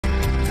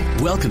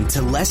Welcome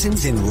to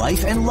Lessons in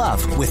Life and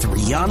Love with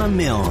Riana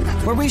Milne,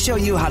 where we show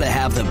you how to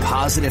have the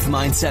positive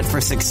mindset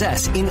for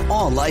success in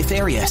all life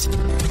areas.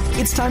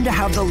 It's time to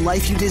have the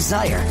life you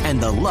desire and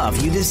the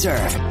love you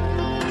deserve.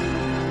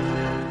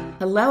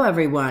 Hello,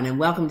 everyone, and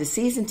welcome to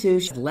Season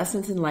 2 of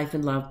Lessons in Life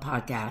and Love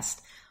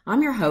podcast.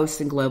 I'm your host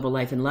and Global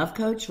Life and Love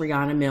Coach,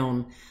 Riana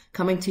Milne,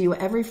 coming to you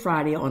every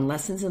Friday on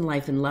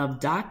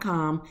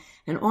lessonsinlifeandlove.com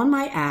and on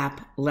my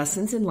app,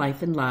 Lessons in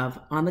Life and Love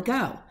on the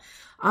go.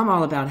 I'm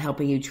all about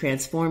helping you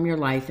transform your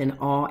life in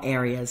all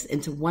areas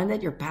into one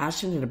that you're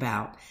passionate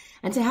about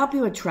and to help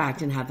you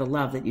attract and have the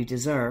love that you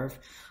deserve.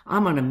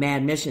 I'm on a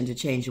mad mission to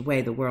change the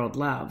way the world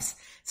loves.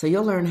 So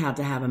you'll learn how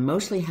to have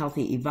emotionally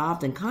healthy,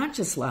 evolved, and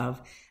conscious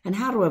love and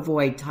how to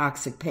avoid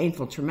toxic,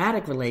 painful,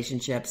 traumatic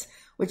relationships,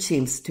 which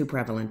seems too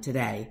prevalent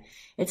today.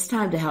 It's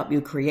time to help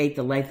you create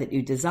the life that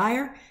you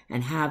desire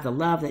and have the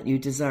love that you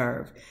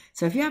deserve.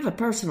 So if you have a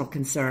personal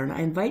concern,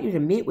 I invite you to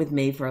meet with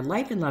me for a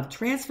Life and Love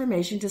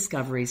Transformation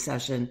Discovery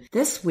session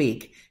this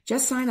week.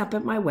 Just sign up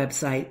at my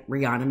website,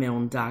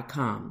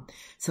 rianamilne.com.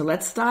 So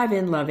let's dive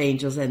in, love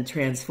angels and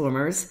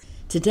transformers.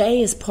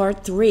 Today is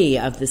part 3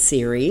 of the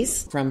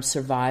series, From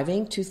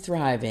Surviving to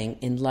Thriving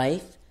in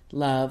Life,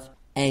 Love,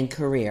 and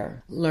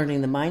Career,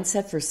 learning the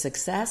mindset for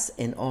success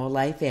in all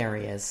life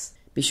areas.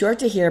 Be sure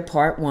to hear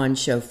Part 1,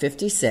 Show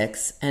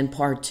 56, and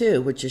Part 2,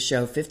 which is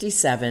Show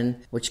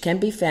 57, which can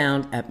be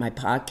found at my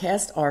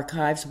podcast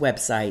archives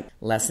website,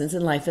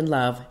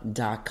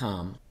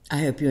 lessonsinlifeandlove.com. I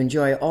hope you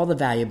enjoy all the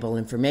valuable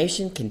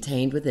information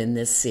contained within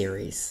this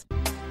series.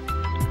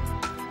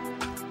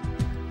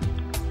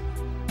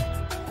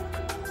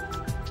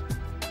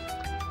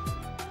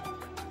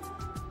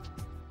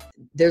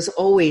 There's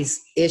always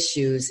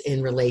issues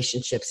in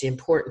relationships. The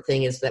important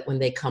thing is that when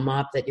they come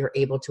up, that you're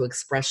able to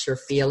express your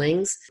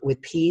feelings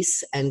with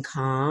peace and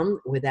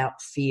calm,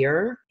 without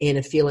fear, in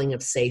a feeling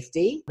of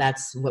safety.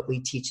 That's what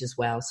we teach as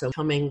well. So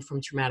coming from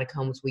traumatic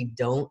homes, we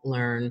don't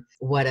learn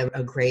what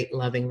a great,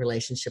 loving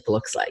relationship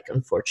looks like,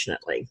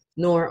 unfortunately.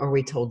 Nor are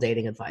we told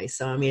dating advice.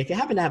 So, I mean, if you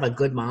happen to have a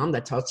good mom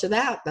that taught you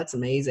that, that's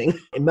amazing.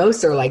 And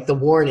most are like the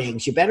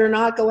warnings. You better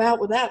not go out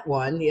with that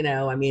one.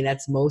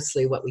 That's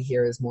mostly what we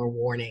hear is more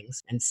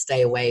warnings and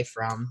stay away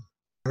from.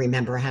 I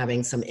remember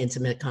having some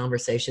intimate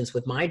conversations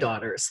with my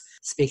daughters,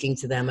 speaking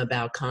to them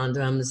about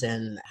condoms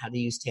and how to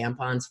use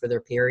tampons for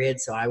their period.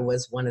 So I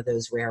was one of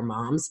those rare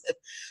moms that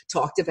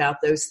talked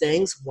about those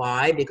things.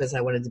 Why? Because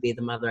I wanted to be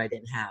the mother I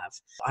didn't have.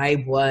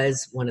 I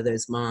was one of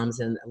those moms,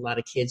 and a lot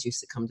of kids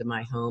used to come to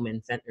my home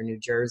in Ventnor, New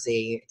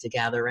Jersey to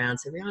gather around and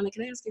say, Riana,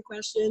 can I ask you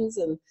questions?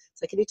 And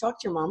it's like, can you talk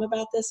to your mom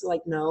about this?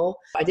 Like, no.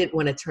 I didn't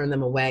want to turn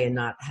them away and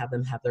not have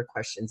them have their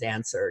questions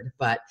answered.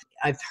 But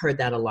I've heard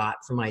that a lot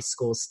from my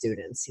school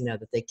students,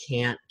 that they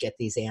can't get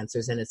these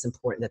answers, and it's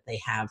important that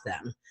they have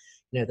them.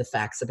 The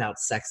facts about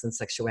sex and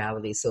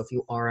sexuality. So if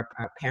you are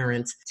a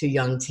parent to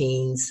young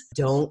teens,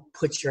 don't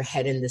put your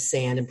head in the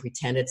sand and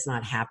pretend it's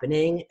not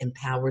happening.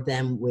 Empower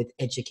them with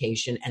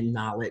education and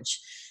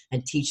knowledge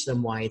and teach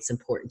them why it's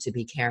important to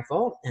be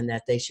careful and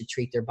that they should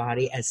treat their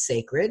body as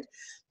sacred,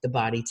 the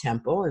body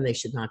temple, and they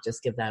should not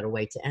just give that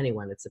away to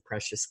anyone. It's a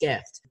precious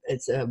gift.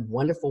 It's a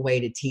wonderful way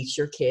to teach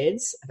your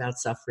kids about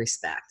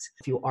self-respect.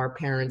 If you are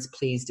parents,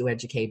 please do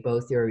educate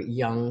both your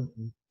young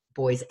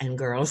boys and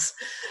girls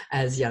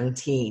as young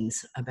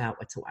teens about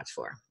what to watch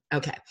for.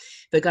 Okay.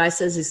 The guy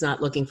says he's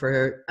not looking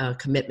for a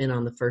commitment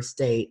on the first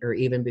date or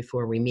even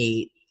before we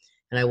meet,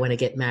 and I want to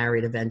get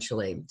married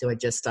eventually. Do I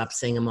just stop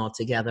seeing him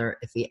altogether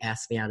if he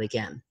asks me out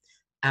again?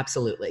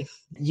 Absolutely.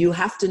 You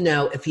have to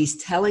know if he's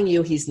telling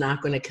you he's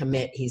not going to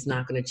commit, he's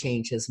not going to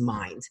change his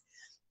mind.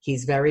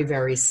 He's very,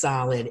 very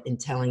solid in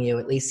telling you,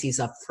 at least he's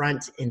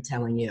upfront in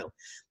telling you.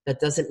 That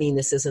doesn't mean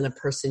this isn't a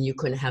person you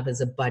couldn't have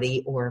as a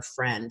buddy or a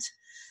friend.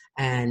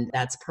 And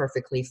that's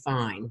perfectly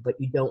fine. But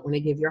you don't want to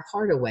give your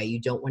heart away.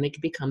 You don't want to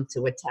become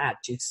too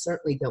attached. You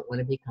certainly don't want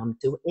to become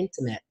too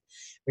intimate.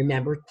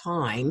 Remember,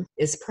 time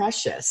is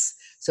precious.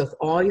 So if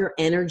all your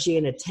energy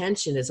and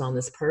attention is on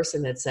this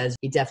person that says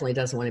he definitely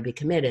doesn't want to be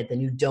committed,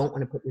 then you don't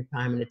want to put your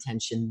time and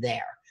attention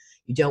there.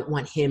 You don't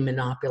want him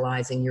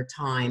monopolizing your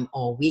time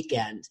all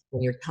weekend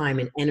when your time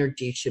and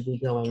energy should be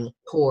going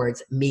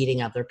towards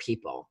meeting other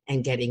people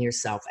and getting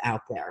yourself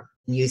out there,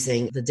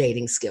 using the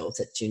dating skills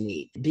that you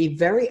need. Be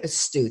very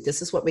astute.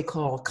 This is what we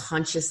call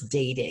conscious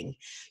dating.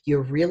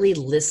 You're really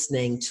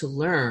listening to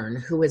learn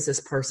who is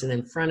this person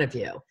in front of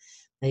you.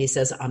 And he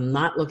says, I'm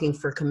not looking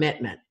for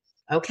commitment.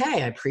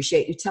 Okay, I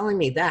appreciate you telling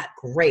me that.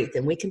 Great,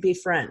 then we can be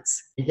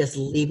friends. And just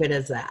leave it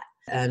as that.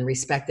 And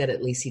respect that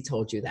at least he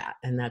told you that.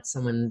 And that's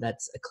someone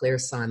that's a clear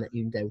sign that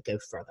you don't go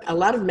further. A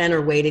lot of men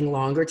are waiting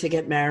longer to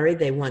get married.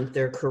 They want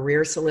their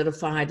career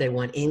solidified. They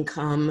want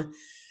income.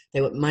 They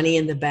want money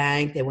in the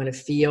bank. They want to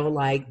feel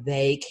like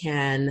they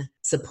can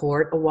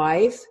support a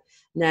wife.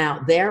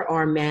 Now, there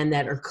are men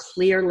that are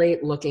clearly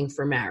looking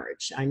for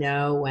marriage. I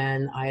know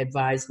when I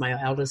advised my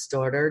eldest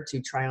daughter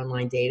to try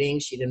online dating,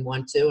 she didn't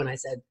want to. And I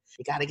said,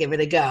 you got to give it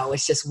a go.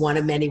 It's just one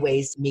of many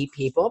ways to meet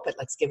people, but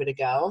let's give it a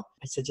go.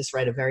 I said, just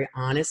write a very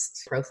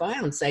honest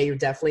profile and say you're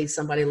definitely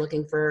somebody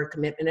looking for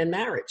commitment in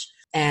marriage.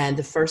 And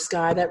the first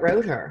guy that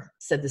wrote her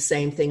said the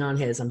same thing on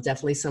his. I'm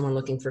definitely someone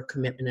looking for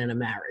commitment in a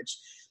marriage.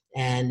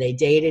 And they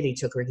dated. He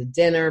took her to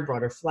dinner,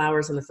 brought her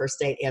flowers on the first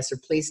date, asked her,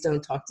 please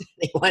don't talk to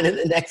anyone in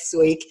the next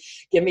week.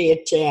 Give me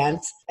a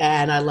chance.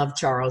 And I love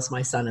Charles,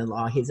 my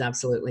son-in-law. He's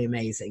absolutely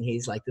amazing.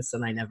 He's like the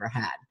son I never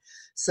had.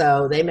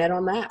 So they met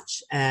on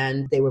Match,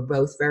 and they were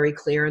both very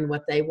clear in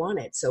what they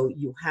wanted. So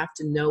you have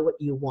to know what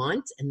you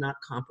want and not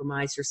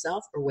compromise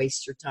yourself or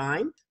waste your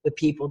time with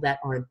people that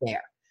aren't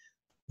there.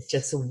 It's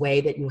just a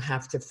way that you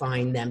have to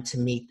find them to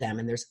meet them.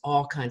 And there's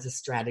all kinds of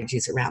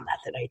strategies around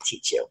that I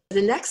teach you.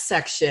 The next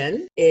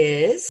section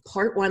is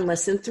part 1,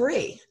 lesson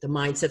 3, the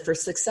mindset for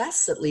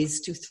success that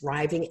leads to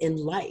thriving in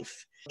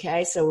life.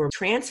 Okay, so we're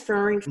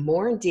transferring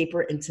more and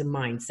deeper into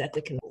mindset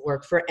that can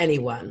work for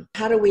anyone.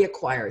 How do we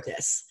acquire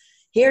this?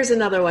 Here's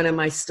another one of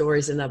my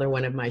stories, another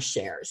one of my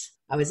shares.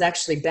 I was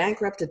actually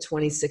bankrupt at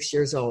 26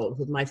 years old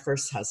with my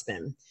first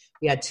husband.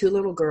 We had 2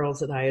 little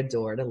girls that I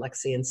adored,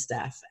 Alexi and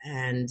Steph.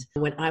 And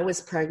when I was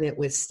pregnant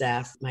with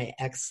Steph, my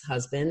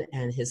ex-husband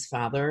and his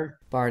father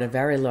borrowed a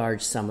very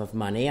large sum of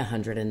money,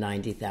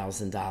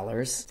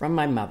 $190,000 from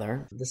my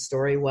mother. The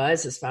story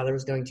was his father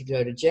was going to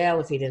go to jail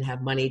if he didn't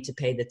have money to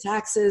pay the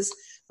taxes.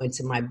 Went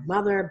to my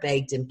mother,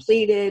 begged and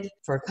pleaded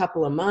for a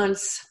couple of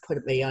months,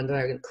 put me under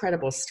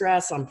incredible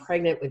stress. I'm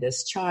pregnant with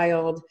this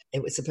child.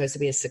 It was supposed to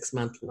be a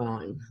 6-month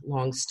loan.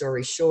 Long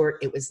story short,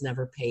 it was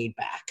never paid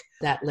back.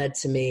 That led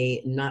to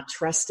me not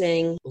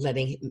trusting,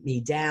 letting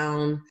me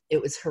down.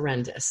 It was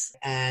horrendous.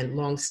 And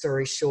long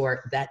story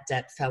short, that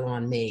debt fell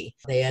on me.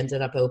 They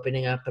ended up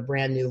opening up a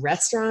brand new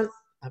restaurant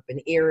up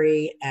in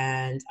Erie,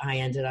 and I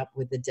ended up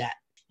with the debt.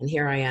 And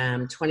here I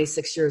am,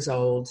 26 years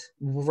old.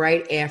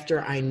 Right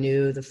after I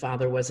knew the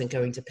father wasn't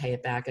going to pay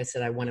it back, I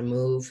said, I want to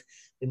move.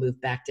 We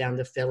moved back down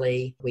to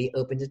Philly. We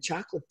opened a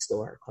chocolate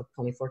store called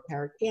 24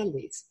 Karat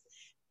Candies.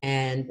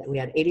 And we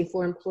had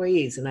 84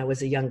 employees, and I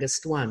was the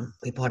youngest one.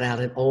 We bought out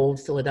an old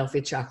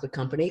Philadelphia chocolate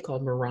company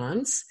called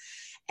Moran's,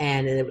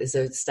 and it was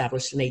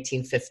established in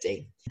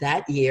 1850.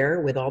 That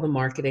year, with all the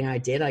marketing I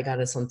did, I got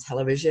us on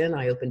television.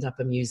 I opened up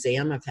a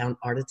museum. I found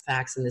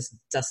artifacts in this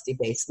dusty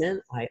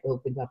basement. I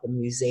opened up a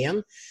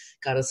museum,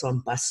 got us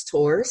on bus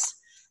tours,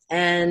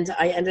 and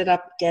I ended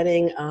up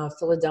getting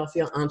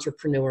Philadelphia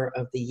Entrepreneur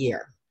of the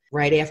Year.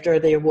 Right after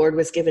the award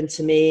was given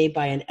to me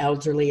by an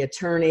elderly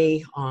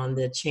attorney on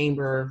the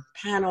chamber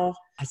panel,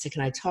 I said,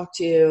 can I talk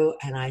to you?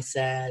 And I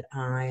said,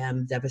 I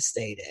am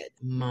devastated.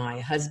 My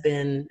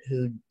husband,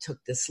 who took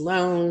this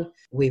loan,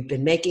 we've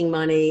been making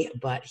money,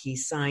 but he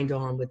signed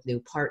on with new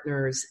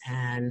partners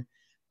and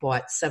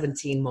bought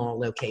 17 mall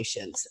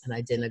locations. And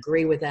I didn't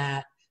agree with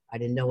that. I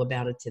didn't know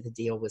about it till the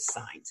deal was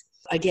signed.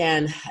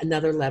 Again,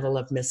 another level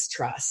of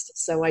mistrust.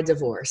 So I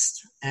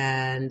divorced,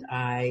 and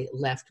I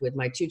left with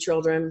my 2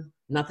 children,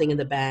 nothing in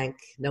the bank,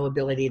 no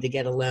ability to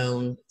get a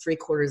loan,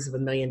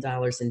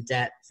 $750,000 in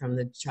debt from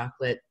the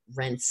chocolate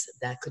rents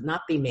that could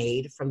not be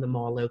made from the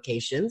mall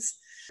locations.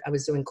 I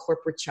was doing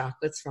corporate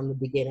chocolates from the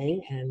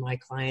beginning, and my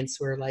clients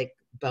were like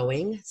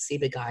Boeing,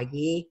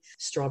 Ciba-Geigy,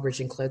 Strawbridge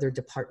and Clothier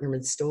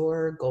Department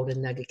Store,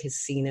 Golden Nugget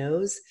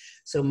Casinos.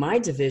 So my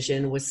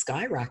division was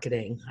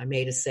skyrocketing. I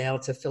made a sale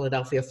to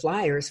Philadelphia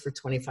Flyers for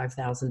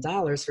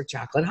 $25,000 for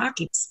chocolate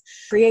hotcakes.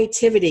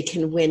 Creativity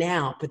can win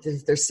out, but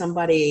if there's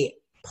somebody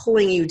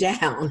pulling you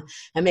down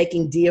and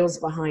making deals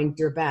behind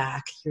your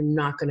back, you're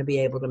not going to be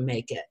able to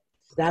make it.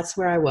 That's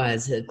where I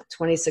was at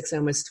 26,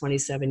 almost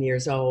 27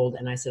 years old.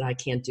 And I said, I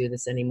can't do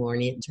this anymore.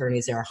 And the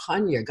attorneys there,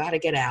 hun, you got to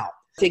get out.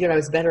 Figured I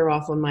was better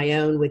off on my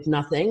own with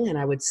nothing, and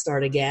I would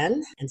start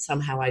again, and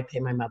somehow I'd pay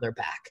my mother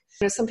back.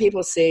 You know, some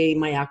people see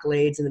my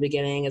accolades in the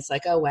beginning. It's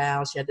like, oh,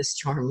 wow, she had this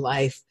charmed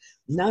life.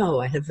 No,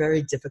 I had a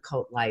very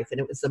difficult life, and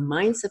it was the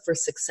mindset for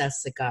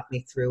success that got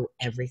me through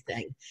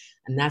everything.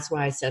 And that's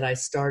why I said I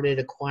started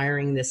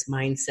acquiring this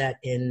mindset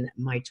in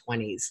my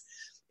 20s.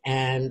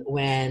 And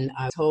when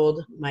I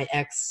told my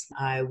ex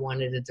I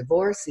wanted a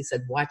divorce, he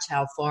said, watch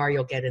how far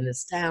you'll get in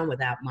this town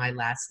without my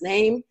last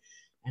name.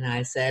 And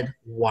I said,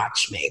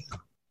 watch me.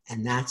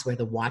 And that's where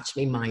the watch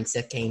me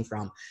mindset came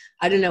from.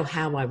 I didn't know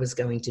how I was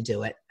going to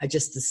do it. I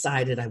just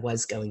decided I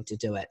was going to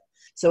do it.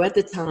 So at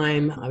the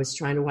time, I was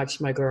trying to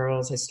watch my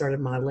girls. I started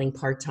modeling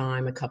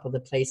part-time. A couple of the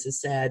places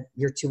said,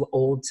 you're too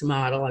old to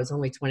model. I was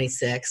only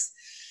 26.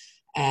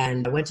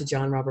 And I went to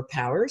John Robert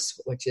Powers,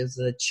 which is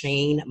a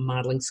chain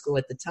modeling school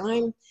at the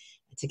time,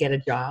 to get a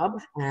job.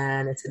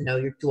 And it said, no,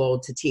 you're too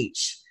old to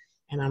teach.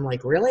 And I'm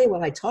like, really?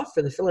 Well, I taught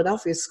for the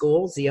Philadelphia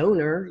schools, the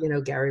owner,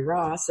 Gary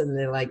Ross. And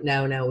they're like,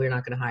 no, we're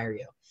not going to hire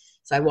you.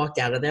 So I walked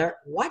out of there,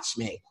 watch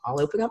me.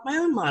 I'll open up my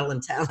own model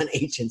and talent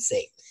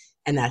agency.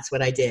 And that's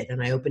what I did.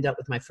 And I opened up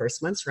with my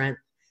first month's rent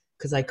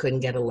because I couldn't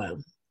get a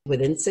loan.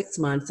 Within 6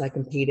 months, I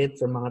competed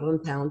for Model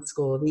and Talent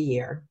School of the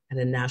Year at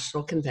a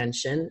national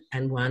convention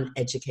and won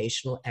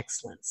Educational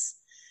Excellence.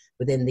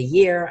 Within the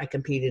year, I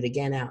competed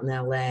again out in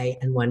LA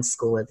and won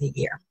School of the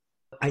Year.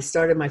 I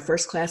started my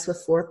first class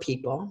with 4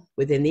 people.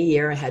 Within the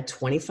year, I had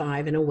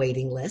 25 in a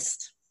waiting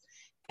list.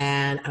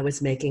 And I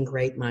was making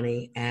great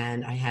money.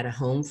 And I had a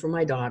home for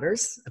my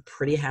daughters, a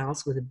pretty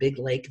house with a big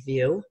lake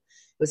view.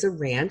 It was a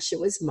ranch. It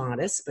was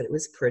modest, but it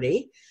was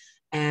pretty.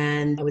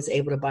 And I was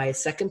able to buy a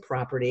second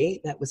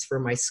property that was for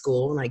my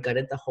school. And I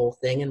gutted the whole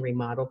thing and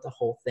remodeled the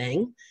whole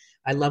thing.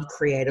 I love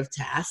creative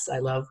tasks. I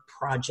love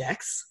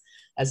projects,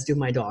 as do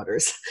my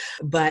daughters.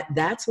 But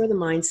that's where the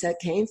mindset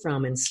came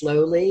from. And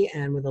slowly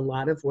and with a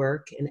lot of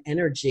work and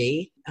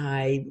energy,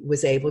 I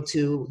was able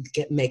to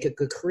make a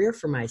good career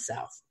for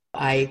myself.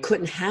 I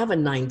couldn't have a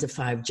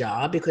 9-to-5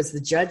 job because the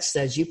judge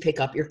says you pick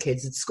up your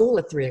kids at school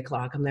at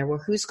 3:00. I'm there,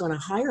 well, who's going to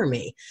hire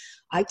me?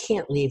 I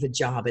can't leave a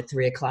job at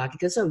 3:00. He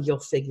goes, oh, you'll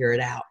figure it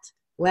out.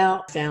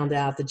 Well, I found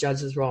out the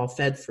judges were all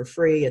fed for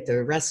free at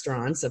the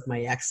restaurants of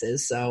my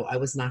exes, so I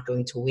was not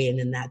going to win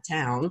in that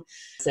town.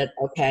 I said,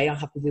 okay, I'll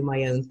have to do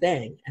my own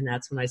thing. And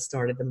that's when I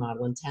started the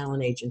Model and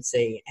Talent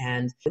Agency.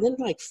 And within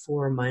like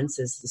 4 months,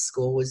 as the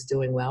school was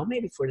doing well,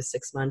 maybe 4 to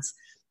 6 months,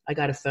 I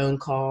got a phone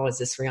call. Is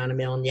this Riana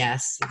Milne?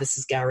 Yes. This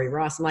is Gary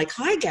Ross. I'm like,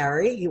 hi,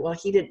 Gary. Well,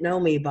 he didn't know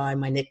me by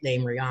my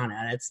nickname,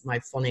 Riana. That's my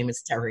full name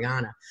is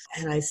Terriana.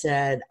 And I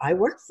said, I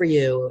worked for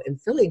you in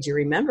Philly. Do you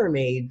remember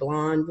me?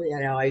 Blonde.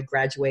 I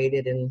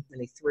graduated in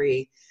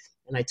 93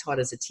 and I taught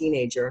as a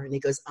teenager. And he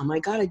goes, oh my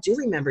God, I do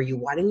remember you.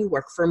 Why didn't you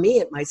work for me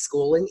at my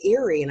school in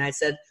Erie? And I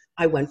said,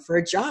 I went for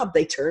a job.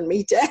 They turned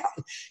me down.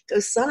 Go,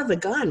 son of a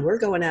gun, we're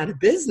going out of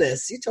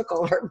business. You took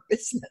all our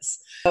business.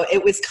 So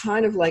it was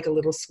kind of like a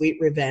little sweet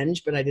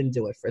revenge, but I didn't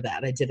do it for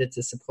that. I did it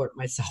to support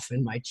myself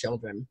and my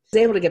children. I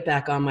was able to get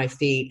back on my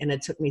feet, and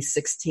it took me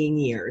 16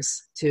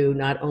 years to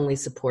not only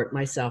support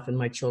myself and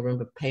my children,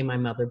 but pay my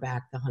mother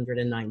back the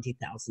 $190,000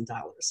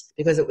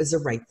 because it was the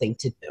right thing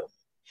to do.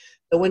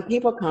 So when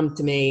people come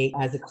to me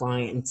as a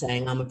client and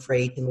saying, I'm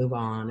afraid to move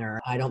on or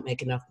I don't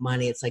make enough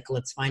money, it's like,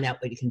 let's find out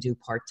what you can do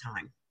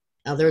part-time.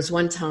 Now, there was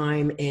one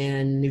time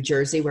in New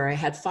Jersey where I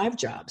had 5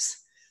 jobs.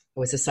 I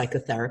was a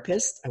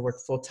psychotherapist. I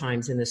worked full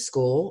time in the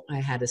school.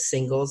 I had a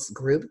singles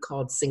group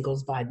called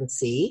Singles by the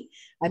Sea.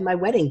 I had my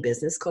wedding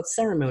business called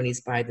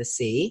Ceremonies by the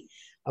Sea.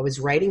 I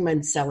was writing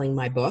and selling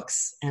my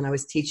books, and I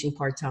was teaching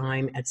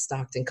part-time at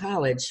Stockton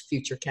College,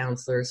 future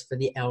counselors for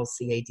the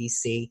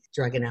LCADC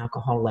drug and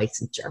alcohol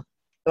licensure.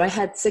 So I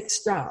had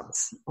 6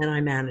 jobs, and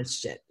I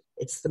managed it.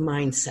 It's the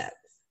mindset.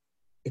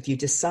 If you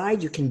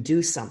decide you can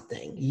do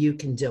something, you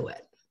can do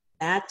it.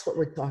 That's what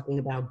we're talking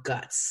about,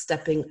 guts,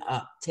 stepping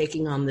up,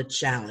 taking on the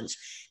challenge,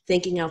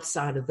 thinking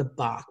outside of the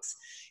box,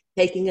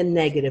 taking a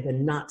negative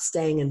and not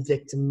staying in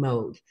victim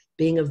mode,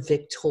 being a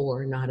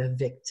victor, not a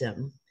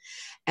victim.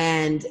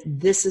 And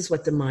this is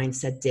what the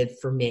mindset did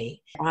for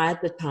me.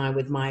 At the time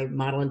with my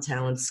model and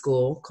talent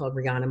school called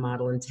Riana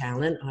Model and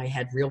Talent, I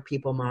had real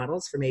people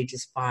models from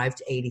ages 5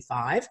 to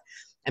 85.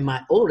 And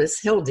my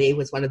oldest, Hildy,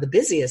 was one of the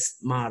busiest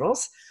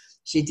models.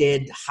 She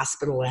did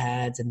hospital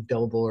ads and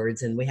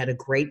billboards, and we had a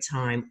great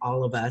time,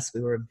 all of us. We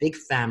were a big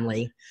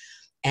family.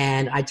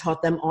 And I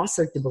taught them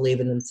also to believe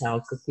in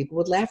themselves because people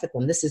would laugh at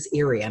them. This is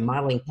Erie. I'm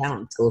modeling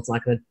talent school. It's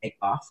not going to take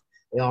off.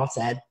 They all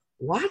said,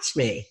 watch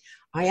me.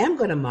 I am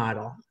going to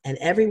model. And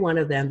every one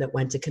of them that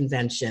went to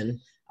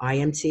convention,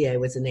 IMTA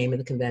was the name of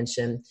the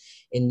convention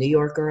in New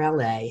York or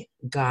LA,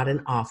 got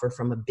an offer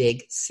from a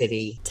big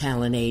city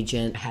talent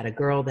agent. I had a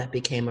girl that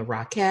became a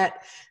Rockette.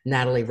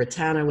 Natalie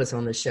Rittana was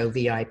on the show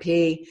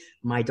VIP.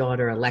 My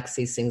daughter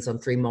Alexi sings on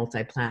 3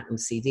 multi-platinum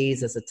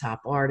CDs as a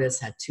top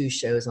artist, had 2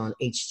 shows on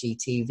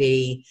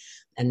HGTV,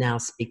 and now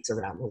speaks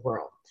around the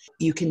world.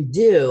 You can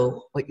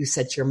do what you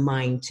set your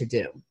mind to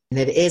do. And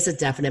it is a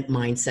definite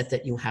mindset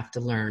that you have to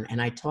learn. And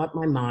I taught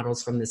my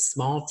models from this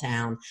small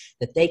town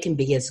that they can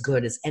be as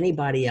good as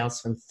anybody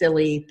else from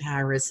Philly,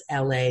 Paris,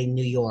 LA,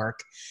 New York.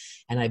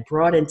 And I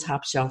brought in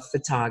top shelf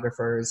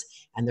photographers,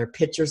 and their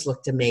pictures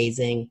looked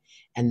amazing,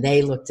 and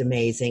they looked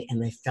amazing,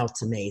 and they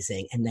felt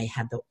amazing, and they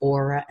had the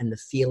aura and the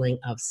feeling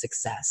of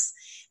success.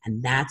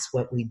 And that's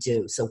what we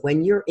do. So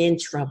when you're in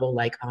trouble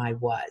like I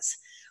was,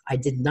 I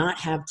did not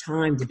have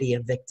time to be a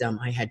victim.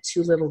 I had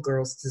 2 little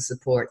girls to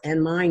support.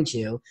 And mind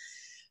you,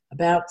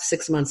 about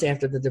 6 months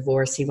after the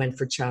divorce, he went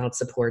for child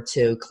support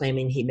too,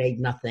 claiming he made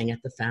nothing at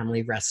the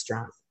family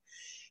restaurant.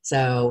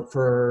 So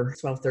for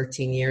 12,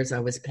 13 years, I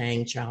was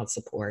paying child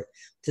support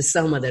to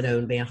someone that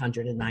owed me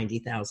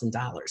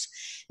 $190,000.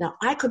 Now,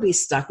 I could be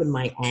stuck with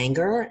my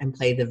anger and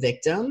play the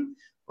victim,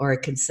 or I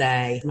could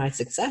say my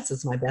success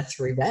is my best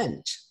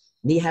revenge.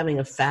 Me having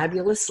a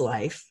fabulous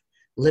life,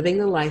 living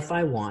the life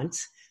I want,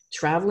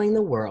 traveling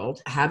the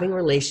world, having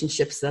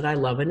relationships that I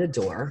love and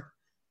adore,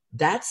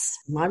 that's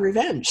my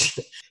revenge.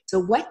 So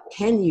what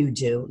can you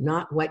do,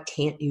 not what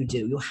can't you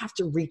do? You have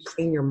to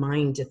retrain your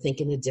mind to think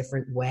in a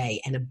different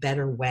way and a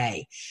better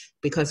way,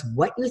 because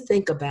what you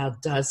think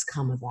about does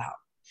come about.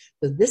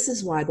 So this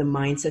is why the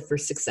mindset for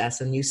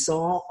success, and you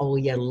saw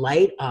Olya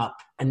light up,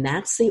 and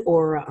that's the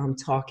aura I'm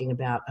talking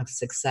about of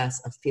success,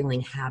 of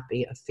feeling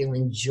happy, of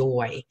feeling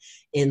joy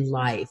in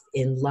life,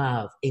 in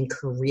love, in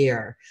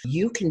career.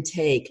 You can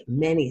take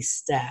many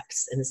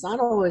steps, and it's not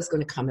always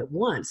going to come at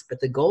once, but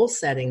the goal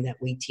setting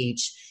that we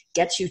teach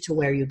gets you to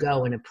where you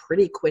go in a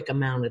pretty quick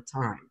amount of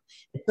time.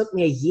 It took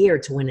me a year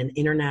to win an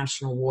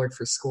international award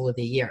for School of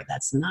the Year.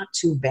 That's not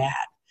too bad.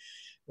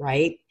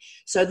 Right?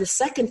 So the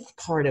second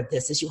part of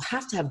this is you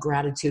have to have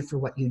gratitude for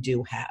what you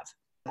do have.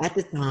 At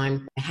the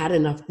time, I had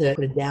enough to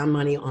put down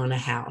money on a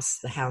house,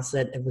 the house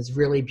that it was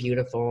really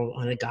beautiful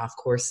on a golf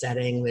course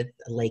setting with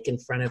a lake in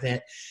front of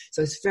it.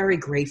 So I was very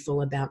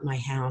grateful about my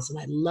house, and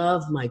I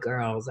love my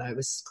girls. I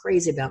was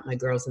crazy about my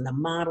girls, and the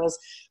models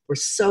were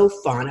so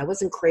fun. I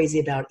wasn't crazy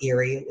about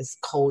Erie. It was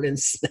cold and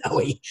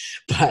snowy,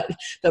 but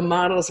the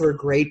models were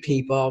great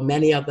people.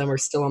 Many of them are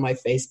still on my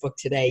Facebook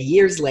today.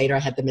 Years later, I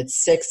had them at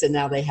 6, and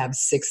now they have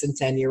 6 and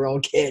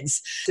 10-year-old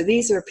kids. So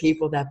these are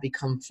people that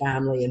become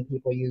family and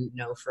people you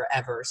know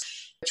forever.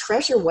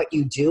 Treasure what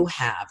you do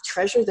have.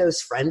 Treasure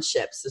those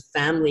friendships, the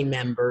family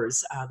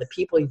members, the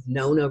people you've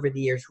known over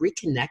the years.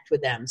 Reconnect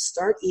with them.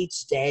 Start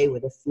each day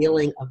with a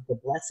feeling of the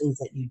blessings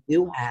that you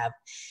do have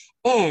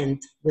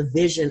and the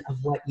vision of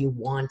what you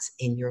want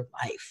in your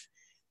life.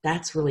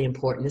 That's really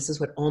important. This is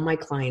what all my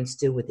clients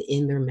do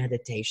within their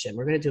meditation.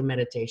 We're going to do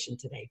meditation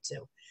today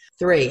too.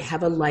 3,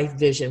 have a life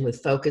vision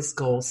with focused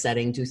goal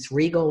setting. Do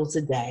 3 goals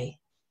a day.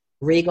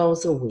 3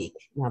 goals a week.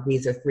 Now,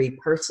 these are 3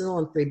 personal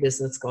and 3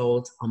 business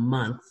goals a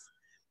month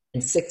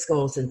and 6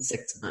 goals in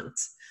 6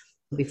 months.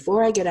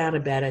 Before I get out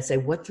of bed, I say,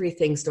 what 3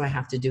 things do I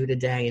have to do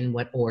today, in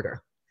what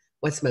order?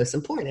 What's most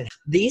important?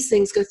 These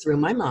things go through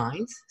my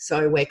mind, so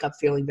I wake up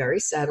feeling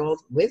very settled,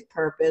 with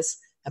purpose,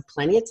 have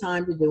plenty of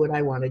time to do what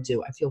I want to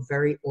do. I feel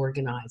very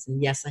organized.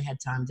 And yes, I had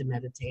time to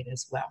meditate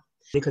as well,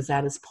 because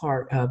that is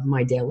part of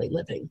my daily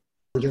living.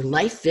 Your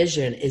life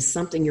vision is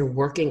something you're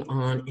working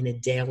on in a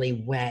daily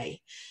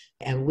way.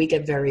 And we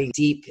get very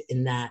deep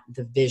in that,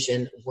 the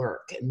vision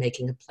work and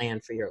making a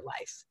plan for your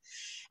life.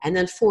 And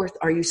then 4th,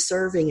 are you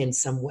serving in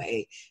some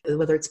way,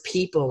 whether it's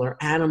people or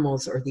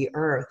animals or the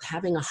earth?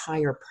 Having a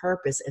higher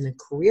purpose and a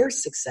career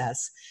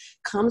success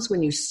comes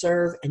when you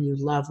serve and you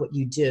love what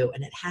you do.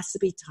 And it has to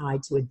be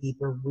tied to a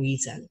deeper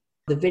reason.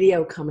 The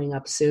video coming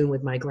up soon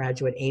with my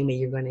graduate, Amy,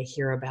 you're going to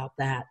hear about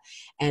that.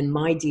 And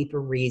my deeper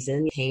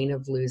reason, pain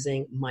of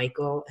losing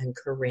Michael and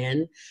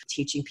Corinne,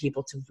 teaching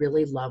people to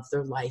really love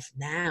their life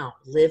now,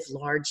 live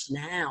large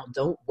now.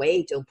 Don't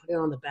wait. Don't put it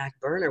on the back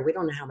burner. We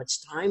don't know how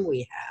much time we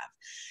have.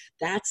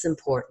 That's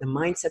important. The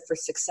mindset for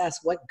success.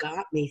 What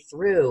got me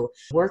through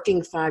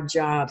working 5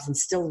 jobs and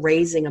still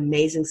raising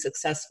amazing,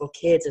 successful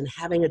kids and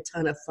having a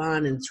ton of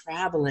fun and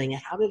traveling.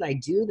 How did I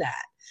do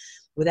that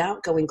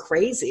without going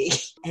crazy?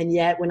 And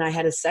yet when I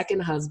had a second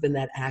husband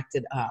that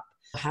acted up,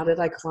 how did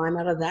I climb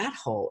out of that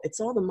hole?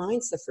 It's all the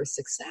mindset for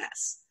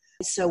success.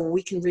 So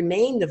we can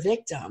remain the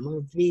victim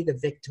or be the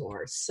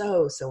victor.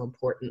 So, so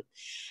important.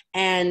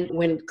 And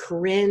when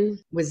Corinne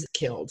was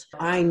killed,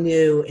 I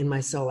knew in my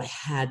soul I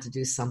had to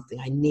do something.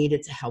 I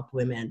needed to help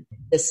women.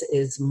 This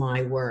is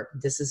my work.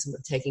 This is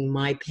taking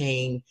my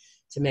pain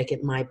to make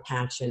it my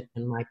passion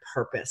and my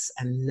purpose.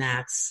 And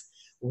that's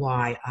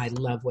why I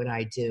love what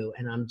I do,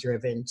 and I'm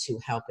driven to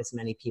help as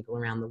many people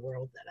around the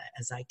world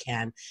as I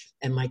can.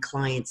 And my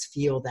clients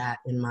feel that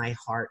in my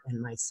heart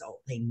and my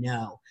soul. They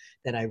know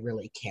that I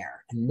really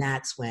care. And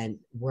that's when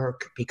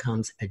work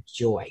becomes a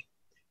joy.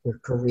 Your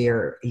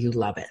career, you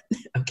love it.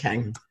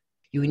 Okay.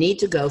 You need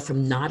to go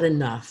from not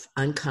enough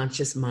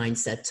unconscious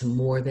mindset to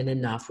more than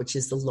enough, which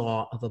is the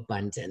law of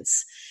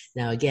abundance.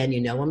 Now, again, you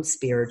know I'm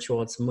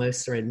spiritual. It's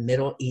mostly in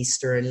Middle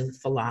Eastern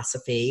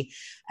philosophy,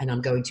 and I'm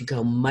going to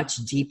go much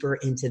deeper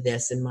into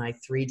this in my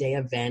 3-day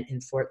event in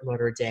Fort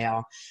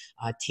Lauderdale,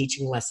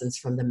 teaching lessons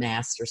from the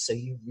master, so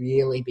you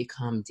really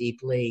become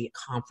deeply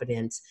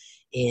confident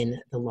in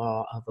the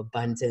law of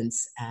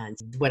abundance and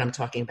what I'm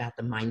talking about,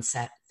 the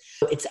mindset.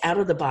 It's out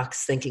of the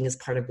box thinking is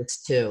part of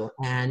this too.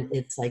 And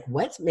it's like,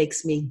 what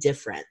makes me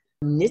different?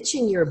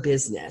 Niching your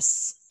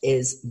business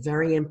is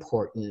very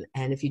important.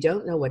 And if you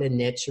don't know what a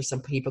niche, or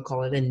some people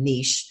call it a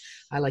niche,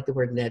 I like the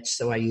word niche,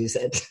 so I use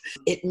it.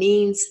 It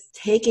means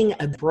taking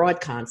a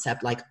broad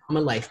concept, like I'm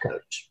a life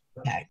coach.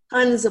 Okay.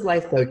 Tons of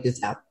life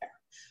coaches out there.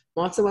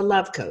 I'm also a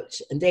love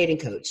coach and dating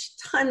coach.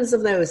 Tons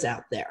of those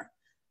out there.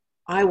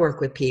 I work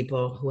with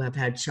people who have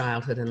had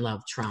childhood and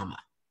love trauma.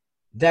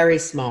 Very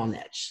small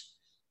niche.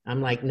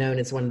 I'm like known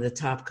as one of the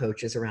top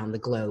coaches around the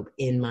globe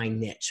in my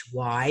niche.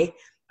 Why?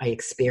 I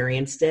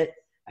experienced it.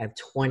 I have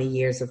 20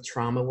 years of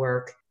trauma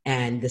work,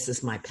 and this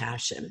is my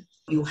passion.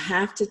 You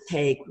have to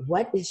take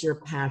what is your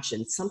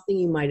passion, something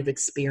you might have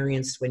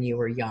experienced when you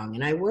were young.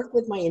 And I work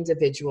with my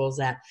individuals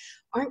that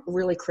aren't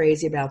really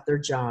crazy about their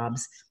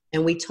jobs,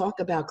 and we talk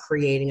about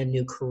creating a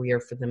new career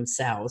for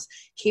themselves,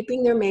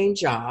 keeping their main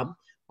job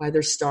while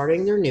they're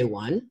starting their new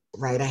one,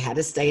 right? I had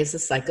to stay as a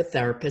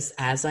psychotherapist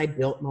as I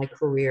built my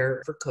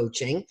career for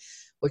coaching.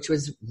 which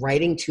was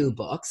writing 2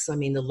 books. I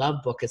mean, the love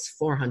book is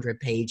 400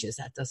 pages.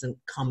 That doesn't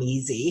come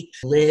easy.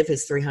 Live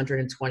is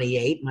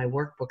 328. My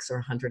workbooks are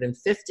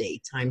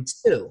 150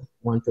 times 2,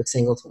 one for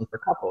singles, one for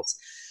couples.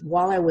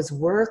 While I was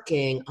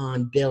working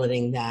on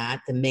building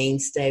that, the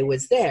mainstay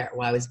was there.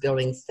 While I was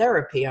building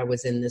therapy, I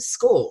was in the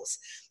schools.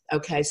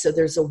 Okay, so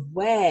there's a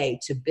way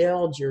to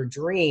build your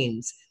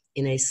dreams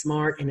in a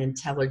smart and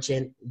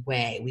intelligent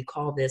way. We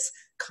call this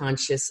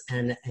conscious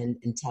and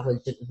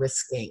intelligent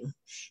risking,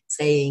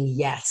 saying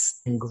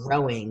yes and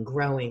growing,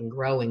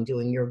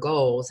 doing your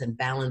goals and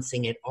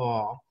balancing it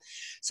all.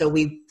 So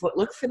we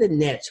look for the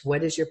niche.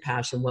 What is your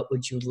passion? What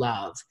would you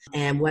love?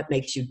 And what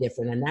makes you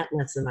different? And that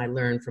lesson I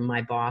learned from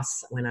my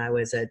boss when I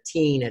was a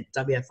teen at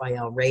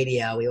WFIL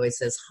radio. He always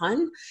says,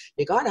 "Hun,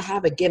 you got to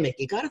have a gimmick.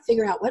 You got to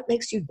figure out what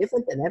makes you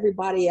different than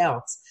everybody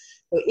else."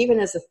 So even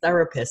as a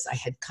therapist, I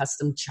had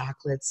custom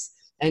chocolates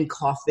and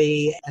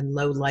coffee and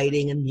low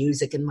lighting and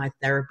music in my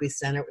therapy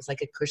center. It was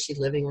like a cushy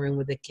living room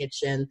with a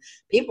kitchen.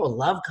 People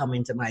love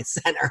coming to my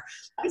center.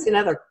 I've seen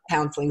other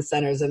counseling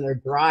centers and they're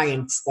dry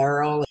and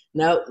sterile.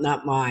 No,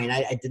 not mine.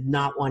 I did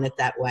not want it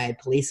that way.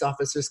 Police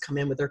officers come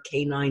in with their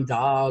canine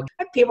dog.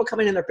 I had people come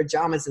in their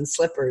pajamas and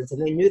slippers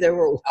and they knew they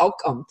were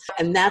welcome.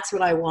 And that's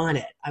what I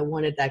wanted. I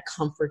wanted that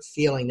comfort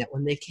feeling that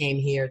when they came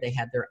here, they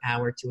had their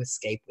hour to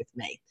escape with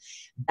me.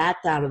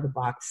 That's out of the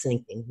box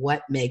thinking.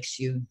 What makes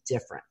you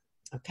different?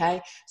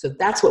 Okay, so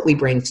that's what we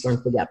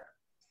brainstorm together.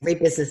 Every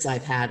business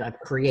I've had, I've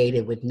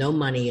created with no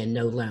money and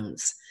no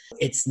loans.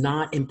 It's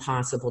not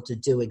impossible to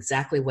do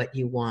exactly what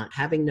you want.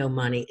 Having no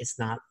money is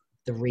not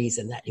the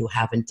reason that you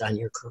haven't done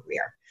your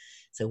career.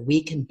 So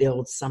we can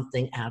build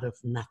something out of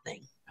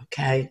nothing.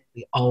 Okay,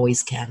 we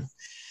always can.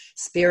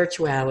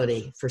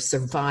 Spirituality, for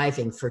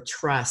surviving, for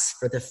trust,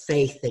 for the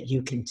faith that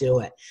you can do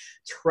it.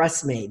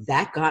 Trust me,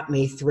 that got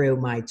me through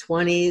my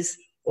 20s,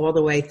 all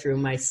the way through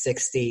my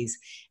 60s.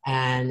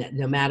 And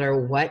no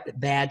matter what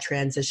bad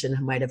transition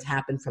might have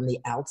happened from the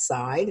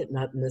outside,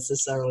 not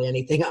necessarily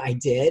anything I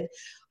did,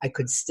 I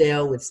could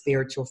still, with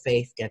spiritual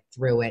faith, get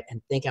through it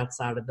and think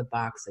outside of the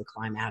box and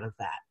climb out of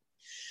that.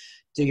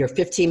 Do your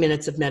 15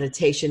 minutes of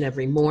meditation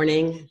every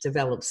morning.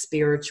 Develop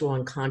spiritual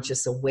and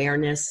conscious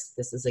awareness.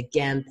 This is,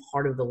 again,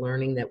 part of the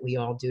learning that we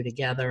all do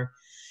together.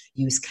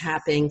 Use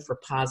capping for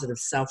positive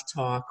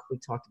self-talk. We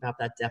talked about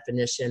that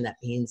definition. That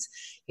means,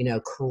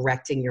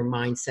 correcting your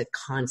mindset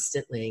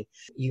constantly.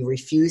 You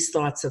refuse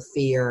thoughts of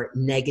fear,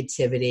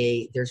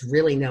 negativity. There's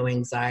really no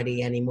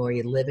anxiety anymore.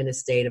 You live in a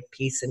state of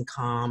peace and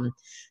calm.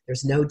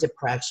 There's no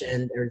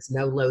depression. There's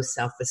no low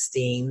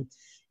self-esteem.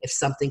 If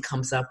something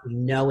comes up, we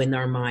know in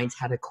our minds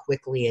how to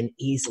quickly and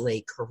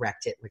easily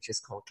correct it, which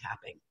is called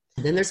capping.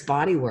 Then there's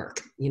body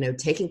work.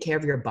 Taking care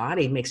of your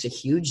body makes a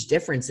huge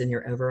difference in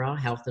your overall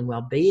health and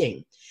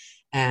well-being.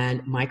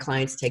 And my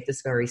clients take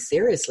this very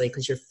seriously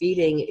because you're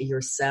feeding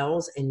your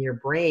cells and your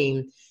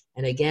brain.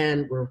 And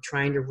again, we're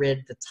trying to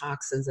rid the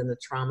toxins and the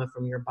trauma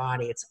from your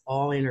body. It's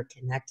all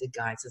interconnected,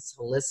 guys. It's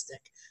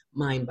holistic,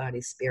 mind,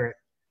 body, spirit.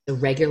 The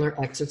regular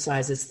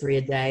exercises 3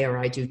 a day, or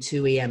I do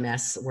 2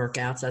 EMS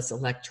workouts. That's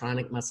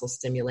electronic muscle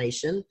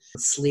stimulation.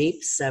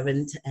 Sleep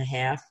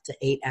 7.5 to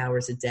 8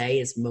 hours a day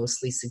is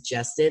mostly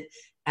suggested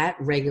at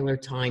regular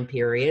time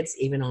periods,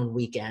 even on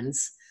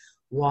weekends.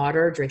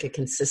 Water, drink it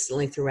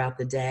consistently throughout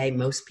the day.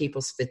 Most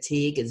people's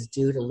fatigue is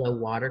due to low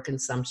water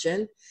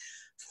consumption.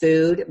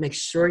 Food, make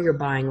sure you're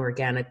buying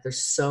organic.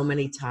 There's so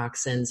many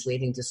toxins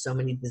leading to so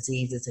many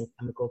diseases and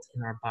chemicals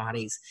in our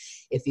bodies.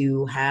 If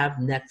you have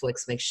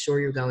Netflix, make sure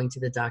you're going to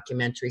the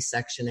documentary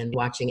section and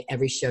watching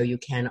every show you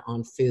can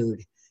on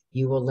food.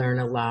 You will learn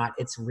a lot.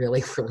 It's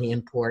really, really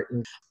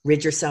important.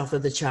 Rid yourself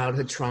of the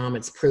childhood trauma.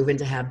 It's proven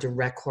to have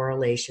direct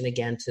correlation,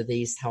 again, to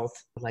these health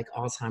like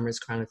Alzheimer's,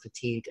 chronic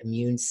fatigue,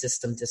 immune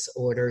system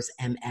disorders,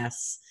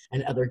 MS,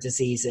 and other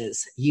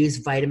diseases. Use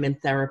vitamin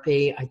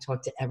therapy. I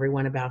talk to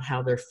everyone about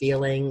how they're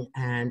feeling,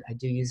 and I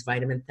do use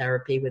vitamin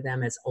therapy with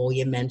them, as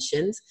Olya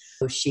mentioned.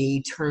 So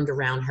she turned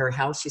around her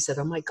health. She said,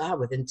 "Oh my God,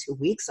 within 2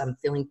 weeks, I'm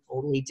feeling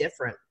totally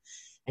different."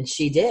 And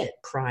she did.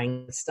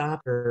 Crying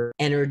stopped. Her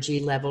energy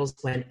levels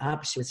went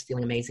up. She was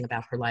feeling amazing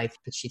about her life,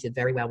 but she did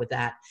very well with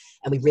that.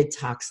 And we rid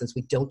toxins.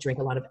 We don't drink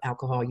a lot of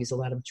alcohol, use a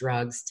lot of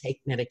drugs,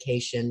 take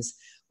medications,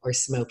 or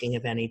smoking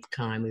of any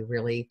kind. We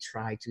really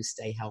try to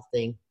stay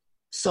healthy.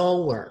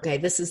 Soul work. Okay,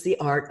 this is the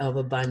art of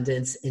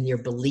abundance in your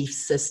belief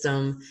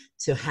system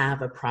to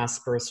have a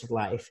prosperous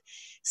life.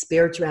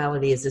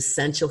 Spirituality is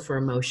essential for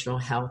emotional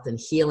health and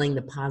healing,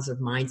 the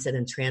positive mindset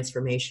and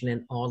transformation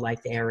in all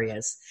life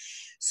areas.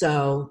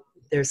 So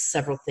there's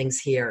several things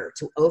here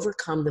to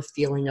overcome the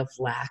feeling of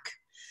lack.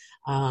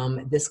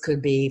 This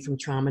could be from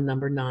trauma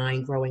number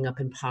 9, growing up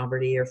in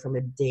poverty, or from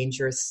a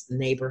dangerous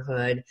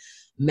neighborhood.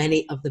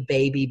 Many of the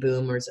baby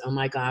boomers, oh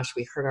my gosh,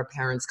 we heard our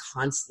parents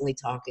constantly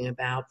talking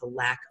about the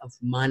lack of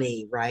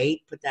money, right?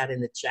 Put that in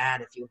the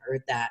chat if you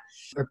heard that.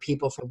 Or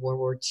people from World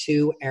War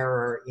II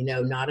era,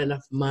 not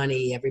enough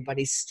money,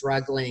 everybody's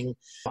struggling.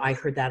 I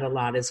heard that a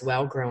lot as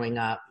well growing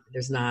up.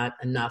 There's not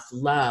enough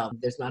love.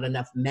 There's not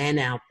enough men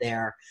out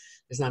there.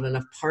 There's not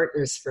enough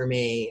partners for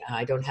me.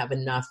 I don't have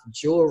enough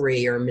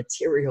jewelry or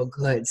material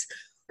goods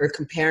or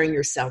comparing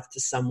yourself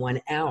to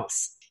someone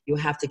else. You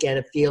have to get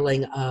a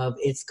feeling of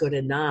it's good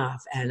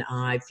enough and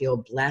I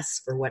feel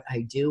blessed for what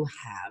I do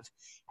have.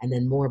 And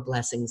then more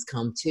blessings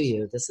come to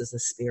you. This is a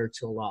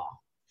spiritual law.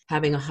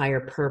 Having a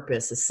higher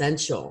purpose,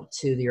 essential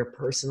to your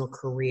personal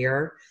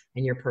career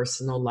and your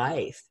personal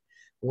life.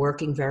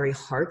 Working very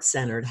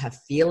heart-centered, have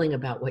feeling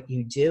about what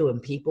you do,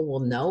 and people will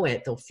know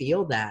it. They'll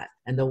feel that,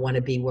 and they'll want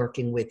to be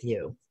working with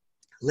you.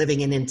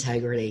 Living in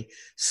integrity,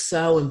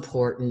 so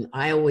important.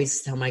 I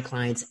always tell my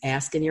clients,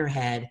 ask in your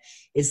head,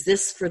 is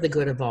this for the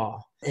good of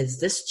all? Is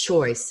this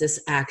choice, this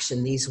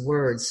action, these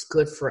words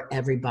good for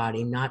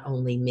everybody, not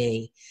only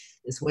me?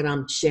 Is what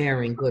I'm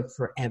sharing good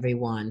for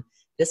everyone?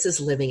 This is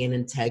living in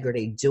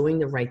integrity, doing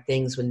the right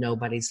things when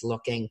nobody's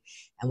looking.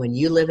 And when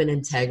you live in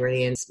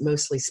integrity, and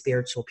mostly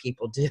spiritual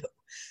people do,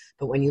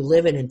 but when you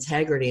live in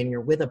integrity and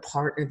you're with a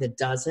partner that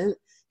doesn't,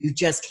 you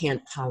just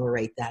can't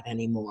tolerate that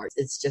anymore.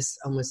 It's just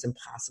almost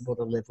impossible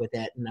to live with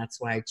it. And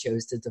that's why I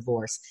chose to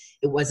divorce.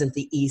 It wasn't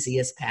the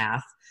easiest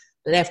path.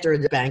 But after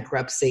the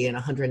bankruptcy and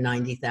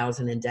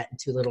 $190,000 in debt and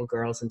 2 little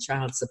girls and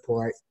child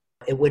support,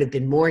 it would have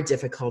been more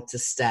difficult to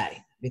stay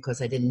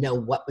because I didn't know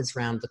what was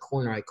around the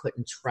corner. I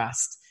couldn't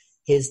trust.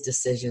 His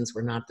decisions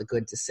were not the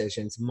good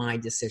decisions. My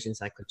decisions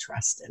I could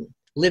trust in.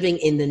 Living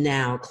in the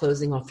now,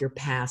 closing off your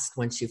past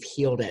once you've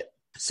healed it.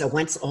 So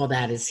once all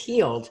that is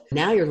healed,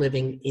 now you're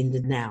living in the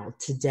now,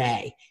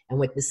 today. And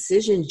what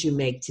decisions you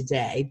make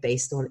today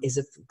based on is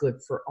it good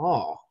for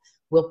all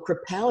will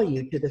propel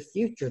you to the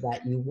future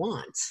that you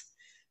want.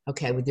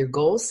 Okay, with your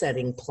goal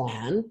setting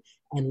plan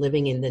and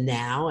living in the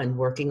now and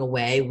working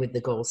away with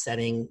the goal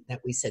setting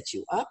that we set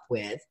you up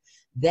with,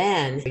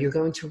 then you're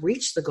going to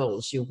reach the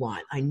goals you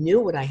want. I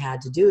knew what I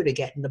had to do to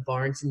get in the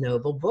Barnes &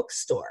 Noble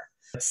bookstore.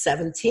 At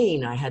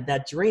 17, I had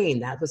that dream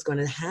that was going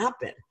to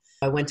happen.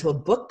 I went to a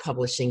book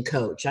publishing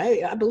coach.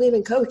 I believe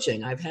in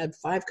coaching. I've had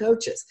 5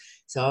 coaches.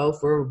 So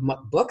for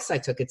books, I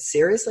took it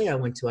seriously. I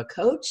went to a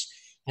coach,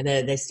 and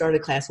then they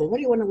started class. Well, what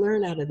do you want to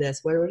learn out of this?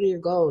 What are your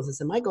goals? I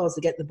said, my goal is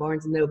to get in the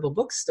Barnes & Noble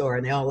bookstore.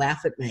 And they all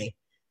laugh at me.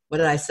 What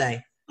did I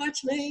say?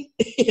 Watch me.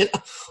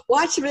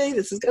 Watch me.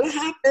 This is going to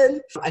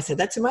happen. I said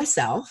that to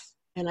myself.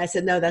 And I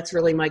said, no, that's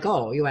really my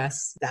goal. You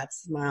asked,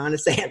 that's my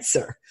honest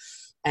answer.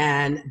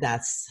 And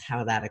that's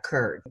how that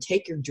occurred.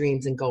 Take your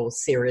dreams and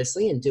goals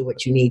seriously and do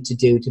what you need to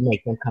do to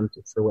make them come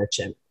to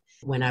fruition.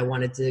 When I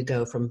wanted to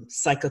go from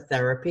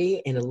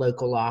psychotherapy in a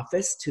local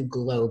office to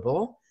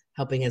global,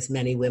 helping as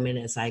many women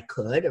as I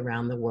could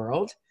around the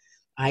world,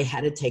 I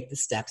had to take the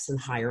steps and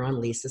hire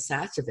on Lisa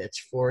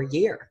Sachovich for a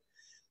year.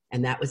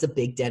 And that was a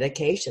big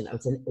dedication. It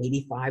was an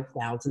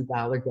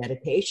 $85,000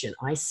 dedication.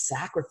 I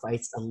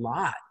sacrificed a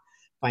lot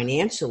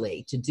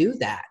financially to do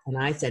that. And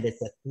I said,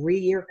 it's a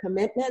 3-year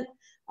commitment.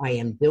 I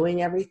am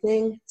doing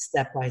everything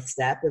step by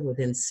step. And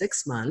within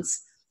 6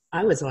 months,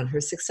 I was on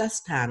her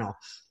success panel.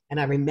 And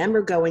I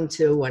remember going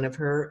to one of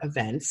her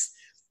events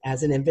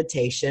as an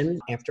invitation.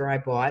 After I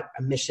bought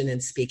a mission in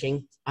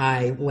speaking,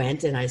 I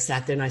went and I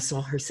sat there and I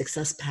saw her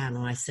success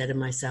panel. I said to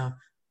myself,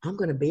 I'm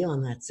going to be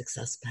on that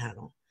success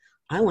panel.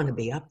 I want to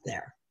be up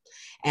there.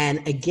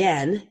 And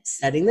again,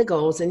 setting the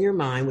goals in your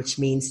mind, which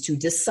means to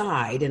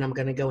decide, and I'm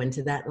going to go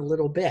into that in a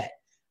little bit.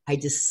 I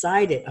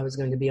decided I was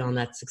going to be on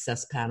that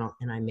success panel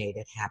and I made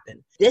it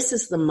happen. This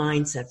is the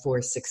mindset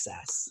for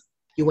success.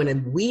 You want to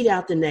weed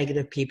out the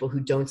negative people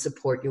who don't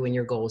support you in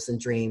your goals and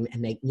dream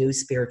and make new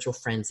spiritual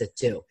friends that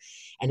do.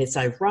 And it's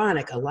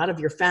ironic, a lot of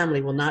your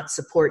family will not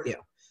support you.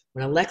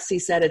 When Alexi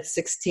said at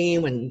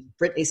 16, when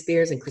Britney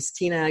Spears and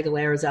Christina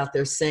Aguilera is out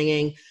there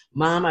singing,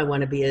 Mom, I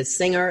want to be a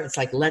singer. It's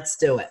like, let's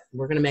do it.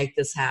 We're going to make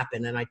this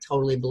happen. And I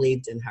totally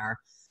believed in her.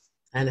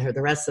 And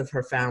the rest of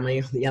her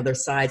family, the other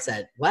side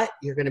said, what?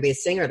 You're going to be a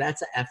singer?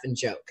 That's an effing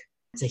joke.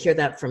 To hear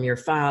that from your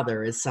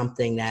father is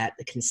something that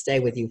can stay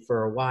with you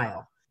for a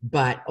while.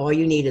 But all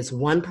you need is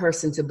one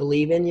person to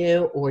believe in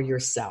you or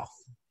yourself.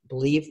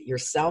 Believe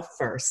yourself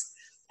first.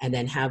 And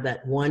then have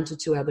that 1 to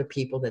 2 other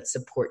people that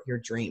support your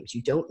dreams.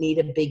 You don't need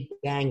a big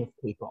gang of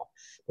people,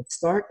 but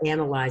start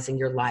analyzing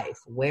your life.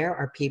 Where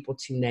are people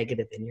too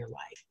negative in your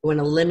life? You want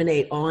to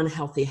eliminate all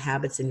unhealthy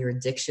habits and your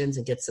addictions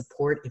and get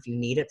support if you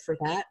need it for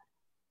that.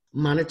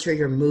 Monitor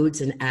your moods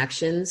and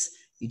actions.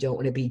 You don't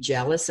want to be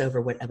jealous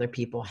over what other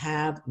people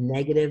have,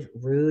 negative,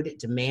 rude,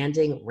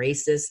 demanding,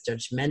 racist,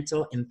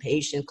 judgmental,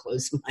 impatient,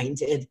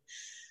 closed-minded.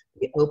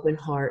 Be open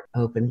heart,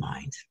 open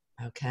mind.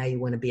 Okay, you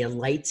want to be a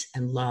light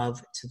and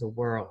love to the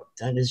world.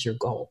 That is your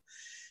goal.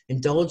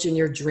 Indulge in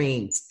your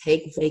dreams.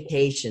 Take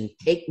vacation.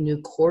 Take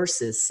new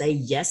courses. Say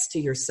yes to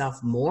yourself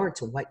more,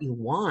 to what you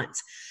want,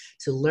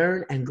 to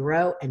learn and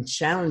grow and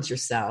challenge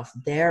yourself.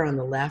 There on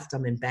the left,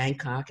 I'm in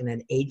Bangkok in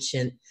an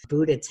ancient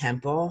Buddha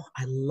temple.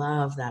 I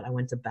love that. I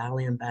went to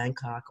Bali and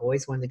Bangkok.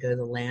 Always wanted to go to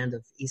the land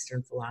of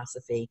Eastern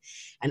philosophy.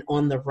 And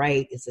on the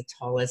right is the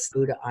tallest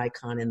Buddha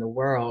icon in the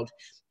world.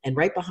 And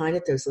right behind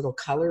it, those little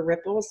color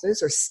ripples,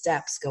 those are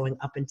steps going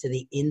up into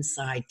the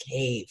inside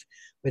cave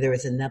where there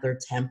was another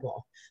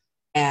temple.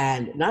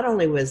 And not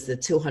only was the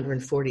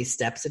 240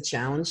 steps a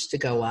challenge to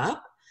go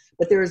up,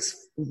 but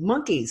there's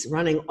monkeys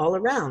running all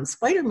around,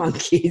 spider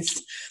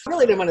monkeys. I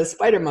really didn't want a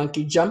spider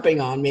monkey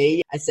jumping on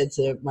me. I said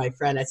to my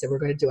friend, I said, we're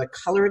going to do a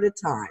color at a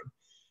time,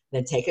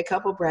 then take a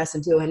couple breaths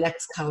and do a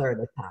next color at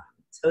a time.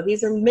 So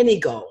these are mini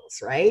goals,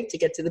 right? To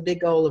get to the big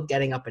goal of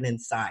getting up and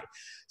inside.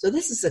 So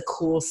this is the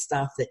cool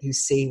stuff that you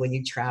see when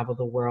you travel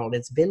the world.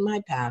 It's been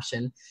my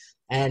passion.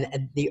 And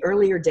in the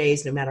earlier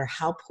days, no matter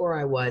how poor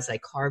I was, I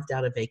carved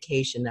out a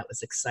vacation that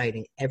was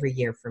exciting every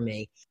year for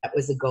me. That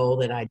was a goal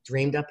that I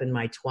dreamed up in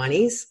my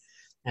 20s.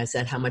 I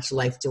said, how much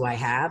life do I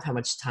have? How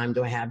much time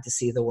do I have to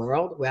see the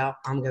world? Well,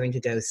 I'm going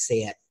to go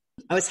see it.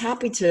 I was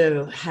happy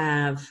to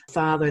have a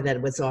father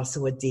that was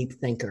also a deep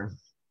thinker.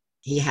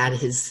 He had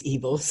his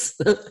evils,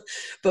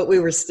 but we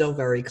were still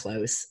very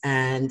close.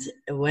 And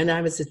when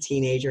I was a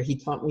teenager, he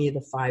taught me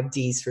the 5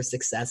 Ds for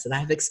success, and I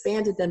have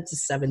expanded them to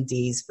 7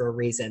 Ds for a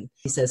reason.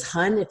 He says,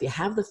 hun, if you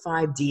have the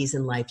 5 Ds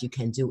in life, you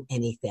can do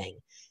anything.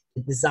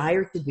 The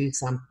desire to do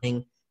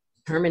something,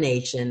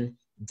 determination,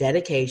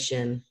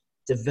 dedication,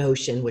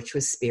 devotion, which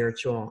was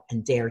spiritual,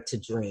 and dare to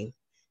dream.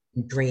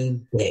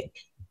 Dream big,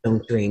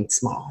 don't dream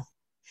small.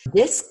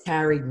 This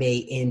carried me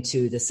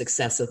into the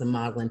success of the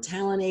Model and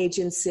Talent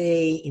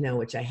Agency,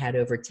 which I had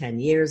over 10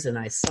 years, and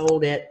I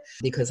sold it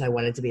because I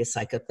wanted to be a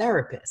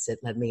psychotherapist. It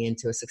led me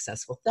into a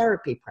successful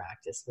therapy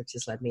practice, which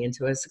has led me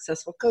into a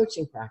successful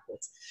coaching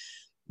practice.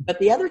 But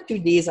the other 2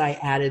 Ds I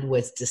added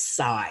was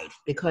decide,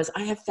 because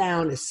I have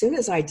found as soon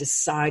as I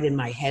decide in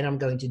my head I'm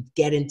going to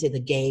get into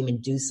the game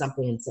and do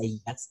something and say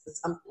yes to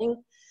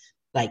something,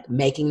 like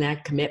making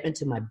that commitment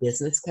to my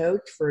business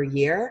coach for a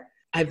year,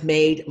 I've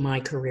made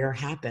my career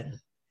happen.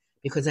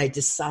 Because I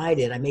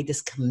decided, I made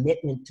this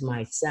commitment to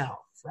myself,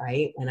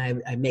 right? And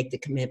I make the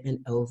commitment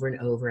over and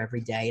over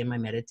every day in my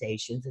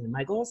meditations and in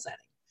my goal setting.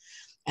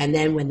 And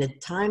then when the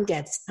time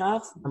gets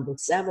tough, number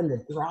 7,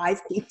 the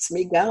drive keeps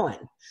me going.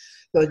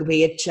 So it could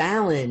be a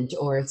challenge,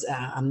 or it's,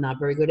 I'm not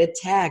very good at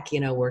tech,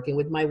 working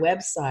with my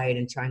website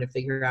and trying to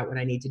figure out what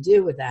I need to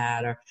do with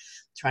that, or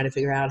trying to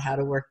figure out how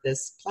to work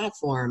this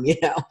platform,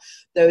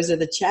 Those are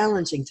the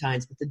challenging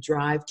times, but the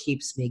drive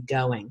keeps me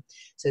going.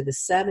 So the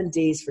 7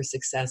 Ds for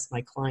success,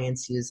 my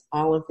clients use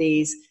all of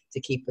these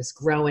to keep us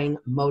growing,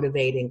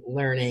 motivating,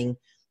 learning,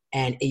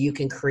 and you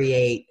can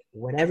create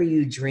whatever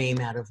you dream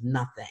out of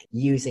nothing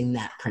using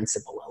that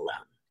principle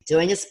alone.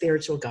 Doing a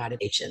spiritual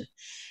guidation.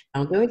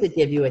 I'm going to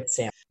give you a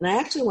sample. And I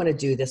actually want to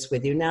do this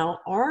with you. Now,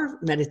 our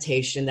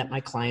meditation that my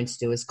clients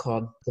do is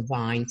called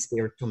Divine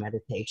Spiritual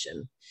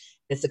Meditation.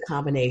 It's a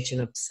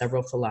combination of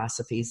several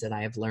philosophies that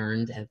I have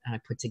learned and I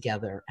put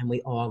together, and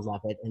we all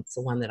love it. And it's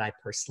the one that I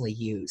personally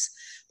use.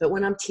 But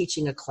when I'm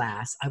teaching a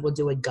class, I will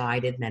do a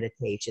guided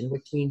meditation,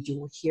 which means you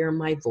will hear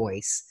my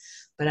voice.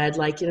 But I'd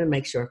like you to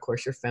make sure, of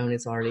course, your phone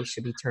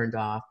should be turned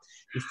off.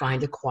 You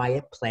find a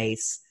quiet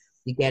place.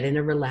 You get in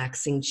a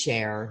relaxing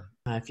chair.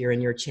 If you're in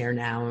your chair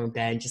now or in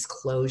bed, just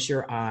close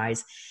your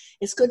eyes.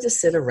 It's good to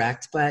sit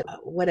erect, but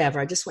whatever.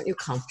 I just want you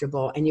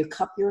comfortable. And you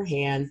cup your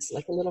hands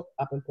like a little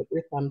cup and put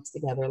your thumbs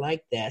together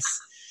like this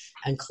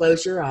and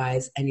close your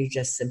eyes, and you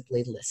just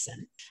simply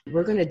listen.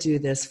 We're going to do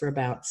this for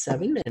about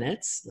 7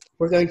 minutes.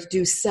 We're going to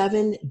do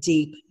 7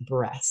 deep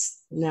breaths.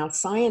 Now,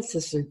 science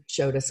has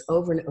showed us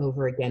over and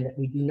over again that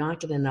we do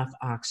not get enough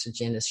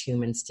oxygen as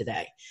humans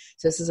today.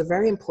 So this is a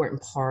very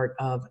important part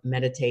of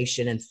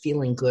meditation and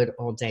feeling good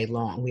all day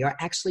long. We are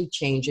actually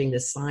changing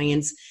the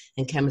science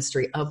and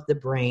chemistry of the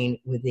brain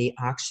with the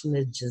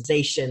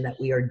oxygenization that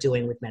we are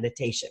doing with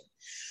meditation.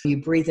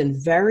 You breathe in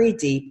very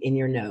deep in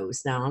your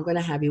nose. Now, I'm going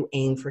to have you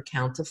aim for a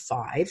count of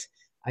 5.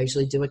 I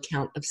usually do a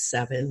count of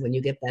 7. When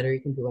you get better,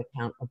 you can do a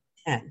count of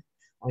 10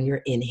 on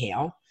your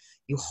inhale.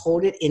 You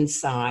hold it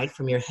inside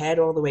from your head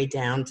all the way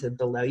down to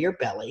below your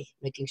belly,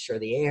 making sure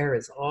the air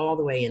is all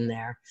the way in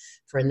there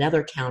for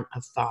another count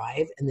of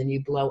 5. And then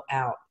you blow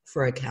out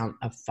for a count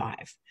of 5.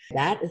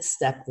 That is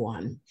step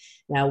 1.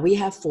 Now, we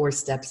have 4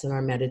 steps in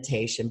our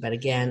meditation, but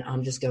again,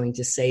 I'm just going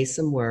to say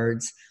some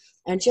words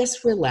and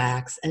just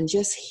relax and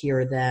just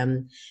hear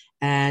them.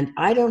 And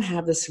I don't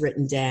have this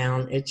written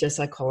down.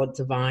 I call it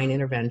divine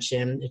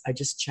intervention. I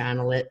just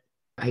channel it.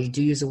 I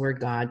do use the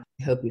word God.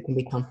 I hope you can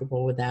be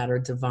comfortable with that, or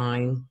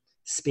divine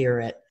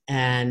spirit.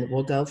 And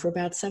we'll go for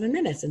about 7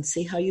 minutes and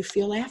see how you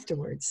feel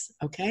afterwards.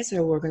 Okay,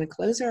 so we're going to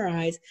close our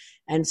eyes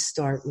and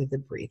start with the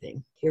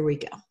breathing. Here we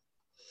go.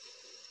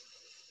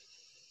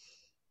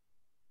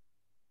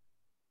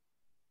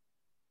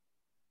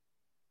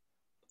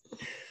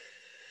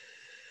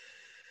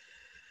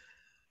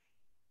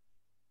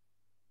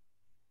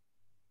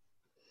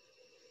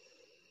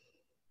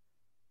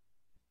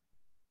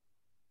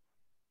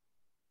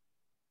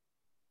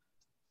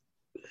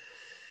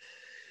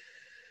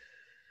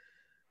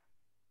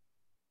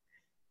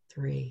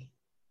 Three,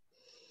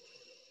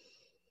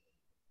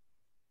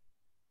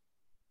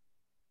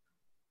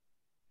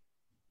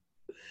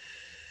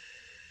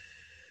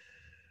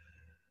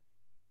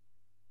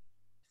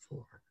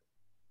 4,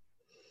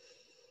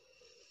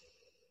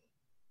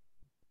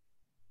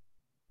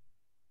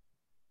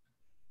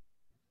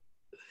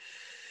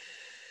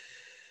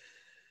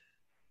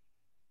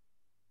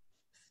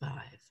 5,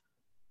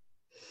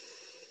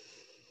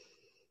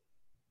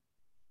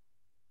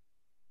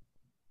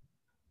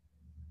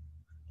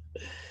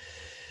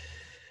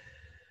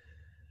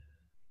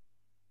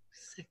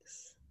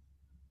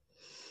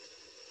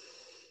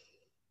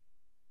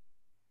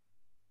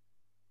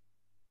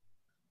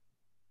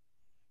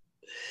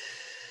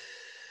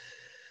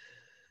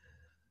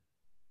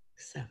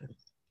 7.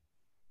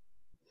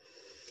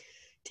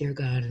 Dear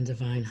God and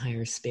divine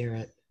higher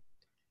spirit,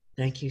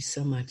 thank you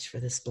so much for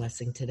this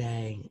blessing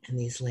today and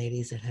these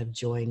ladies that have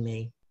joined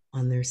me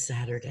on their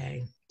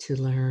Saturday to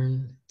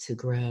learn, to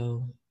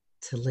grow,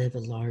 to live a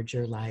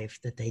larger life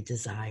that they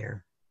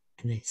desire,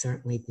 and they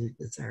certainly do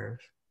deserve.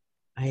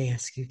 I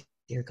ask you,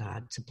 dear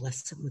God, to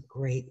bless them with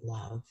great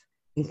love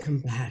and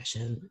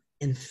compassion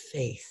and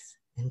faith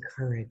and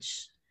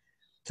courage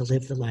to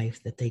live the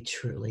life that they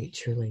truly,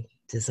 truly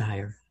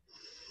desire.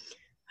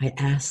 I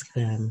ask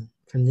them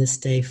from this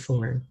day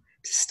forward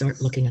to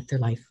start looking at their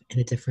life in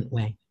a different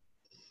way,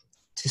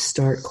 to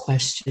start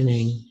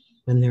questioning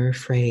when they're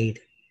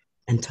afraid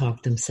and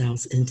talk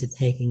themselves into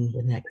taking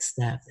the next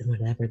step in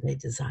whatever they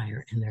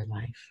desire in their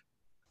life.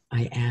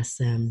 I ask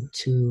them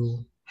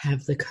to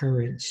have the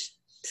courage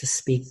to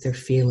speak their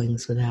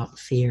feelings without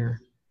fear,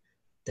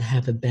 to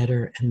have a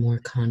better and more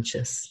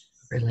conscious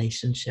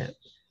relationship.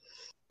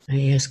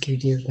 I ask you,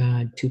 dear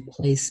God, to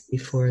place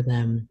before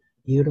them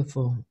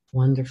beautiful,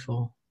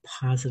 wonderful,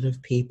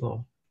 positive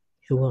people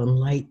who will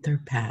enlighten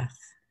their path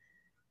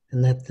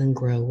and let them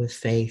grow with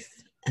faith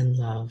and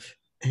love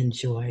and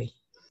joy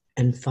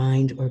and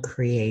find or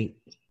create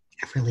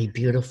a really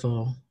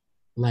beautiful,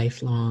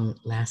 lifelong,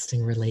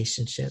 lasting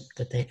relationship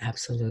that they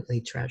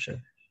absolutely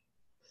treasure.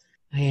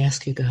 I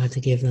ask you, God, to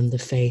give them the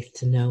faith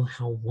to know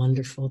how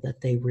wonderful that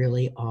they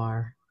really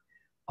are,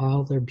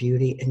 all their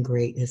beauty and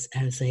greatness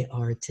as they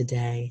are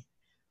today,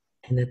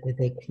 and that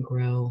they can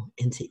grow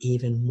into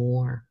even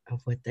more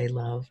of what they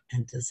love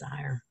and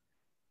desire.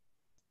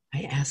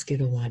 I ask you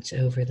to watch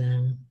over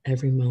them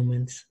every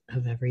moment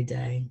of every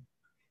day.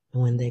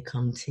 And when they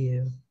come to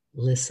you,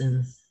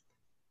 listen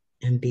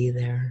and be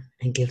there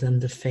and give them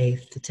the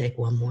faith to take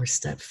one more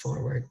step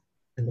forward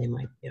when they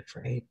might be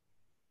afraid.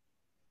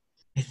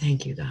 I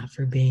thank you, God,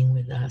 for being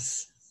with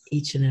us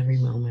each and every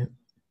moment,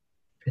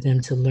 for them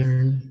to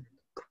learn,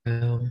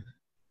 grow,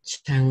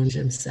 challenge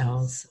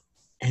themselves,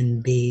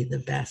 and be the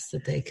best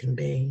that they can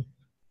be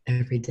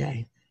every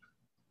day.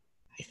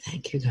 I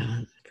thank you,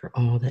 God, for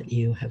all that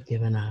you have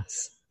given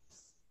us,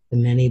 the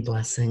many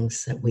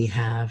blessings that we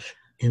have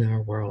in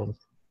our world,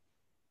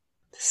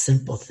 the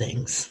simple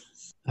things,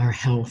 our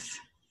health,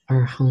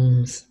 our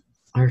homes,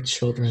 our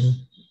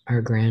children,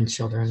 our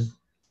grandchildren,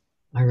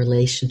 our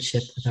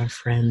relationship with our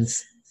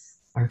friends,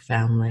 our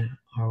family,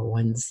 our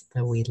ones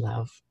that we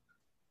love.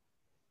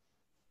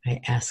 I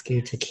ask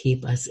you to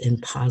keep us in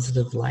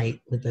positive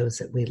light with those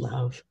that we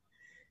love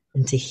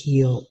and to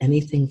heal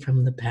anything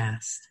from the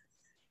past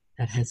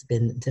that has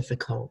been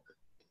difficult,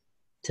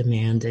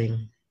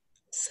 demanding,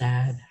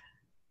 sad,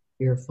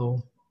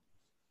 fearful,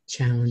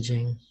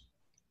 challenging,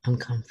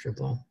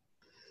 uncomfortable.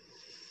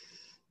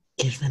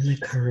 Give them the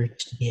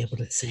courage to be able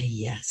to say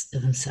yes to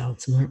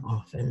themselves more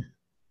often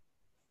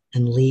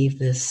and leave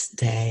this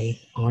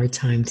day, our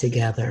time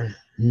together,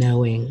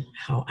 knowing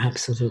how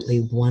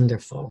absolutely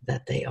wonderful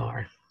that they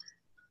are.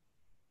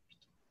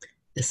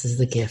 This is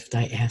the gift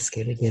I ask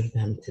you to give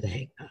them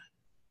today, God.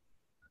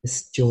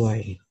 This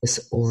joy,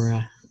 this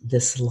aura,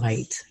 this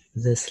light,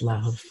 this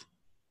love.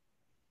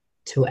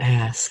 To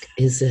ask,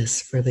 is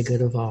this for the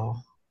good of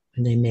all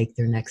when they make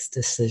their next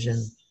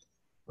decision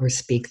or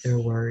speak their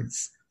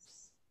words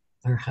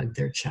or hug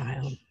their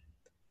child?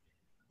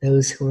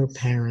 Those who are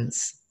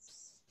parents,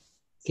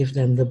 give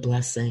them the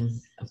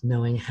blessing of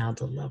knowing how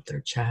to love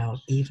their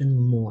child even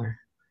more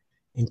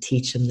and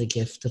teach them the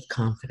gift of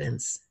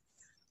confidence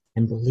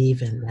and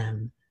believe in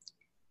them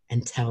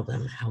and tell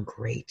them how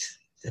great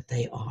that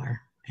they are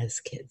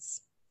as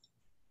kids.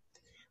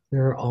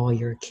 We're all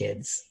your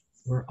kids.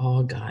 We're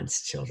all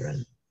God's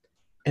children.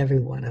 Every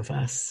one of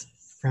us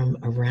from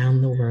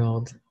around the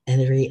world,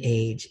 every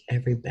age,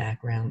 every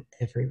background,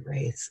 every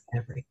race,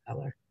 every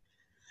color.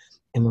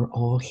 And we're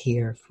all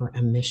here for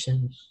a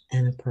mission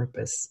and a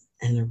purpose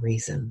and a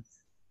reason.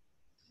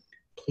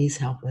 Please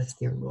help us,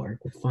 dear Lord,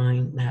 to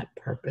find that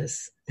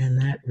purpose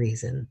and that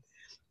reason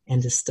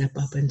and to step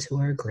up into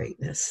our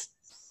greatness,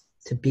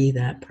 to be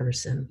that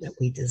person that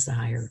we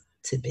desire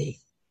to be.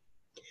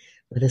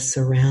 Let us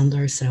surround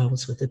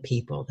ourselves with the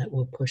people that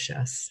will push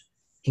us,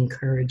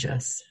 encourage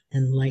us,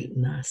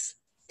 enlighten us,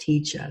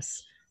 teach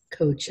us,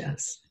 coach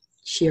us,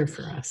 cheer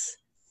for us,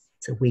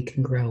 so we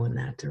can grow in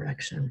that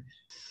direction.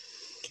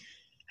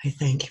 I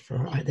thank you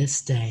for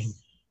this day,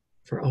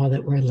 for all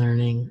that we're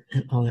learning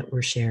and all that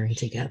we're sharing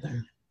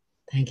together.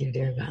 Thank you,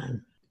 dear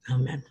God.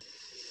 Amen.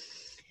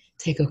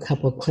 Take a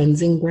couple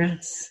cleansing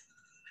breaths.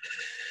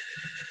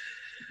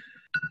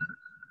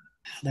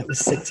 That was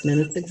 6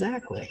 minutes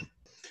exactly.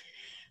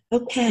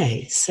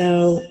 Okay,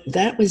 so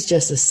that was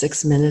just a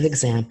 6-minute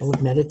example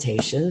of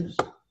meditation.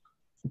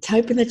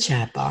 Type in the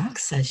chat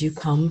box as you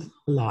come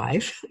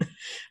alive,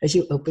 as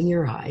you open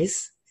your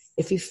eyes,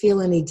 if you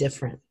feel any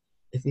different,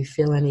 if you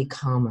feel any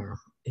calmer,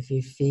 if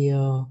you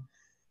feel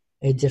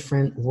a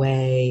different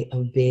way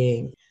of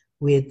being.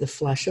 With the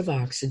flush of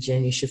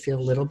oxygen, you should feel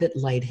a little bit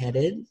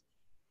lightheaded,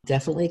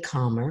 definitely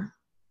calmer.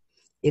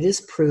 It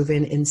is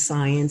proven in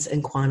science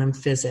and quantum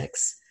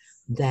physics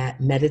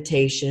that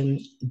meditation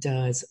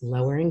does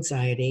lower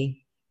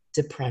anxiety,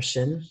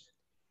 depression,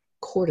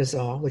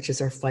 cortisol, which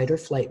is our fight or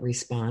flight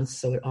response.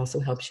 So it also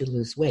helps you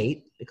lose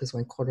weight because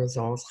when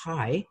cortisol is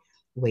high,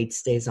 weight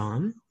stays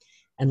on,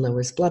 and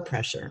lowers blood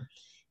pressure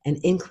and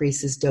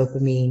increases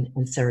dopamine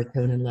and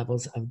serotonin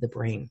levels of the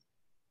brain.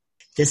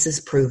 This is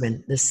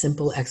proven, this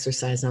simple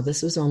exercise. Now,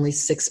 this was only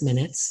 6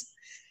 minutes,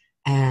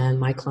 and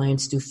my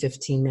clients do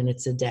 15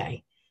 minutes a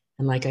day.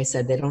 And like I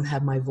said, they don't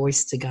have my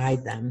voice to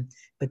guide them,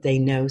 but they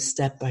know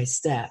step by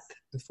step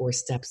the 4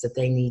 steps that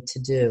they need to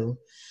do.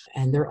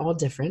 And they're all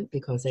different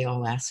because they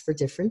all ask for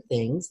different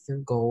things, their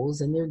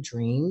goals and their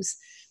dreams,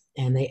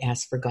 and they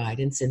ask for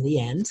guidance in the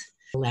end.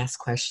 The last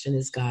question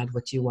is, God,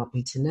 what do you want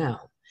me to know?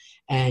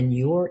 And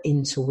your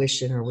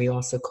intuition, or we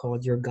also call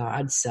it your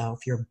God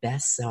self, your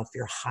best self,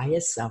 your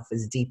highest self,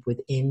 is deep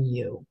within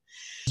you.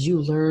 You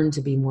learn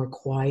to be more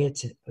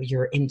quiet.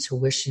 Your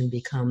intuition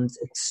becomes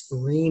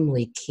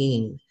extremely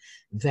keen,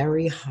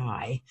 very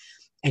high.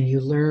 And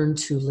you learn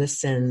to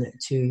listen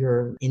to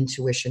your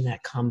intuition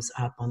that comes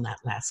up on that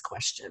last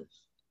question.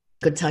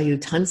 I could tell you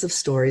tons of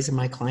stories, and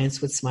my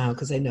clients would smile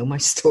because I know my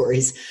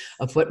stories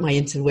of what my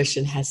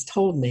intuition has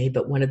told me.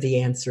 But one of the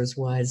answers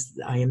was,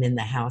 I am in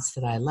the house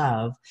that I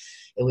love.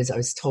 I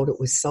was told it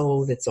was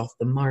sold. It's off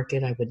the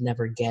market. I would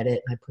never get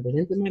it. I put it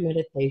into my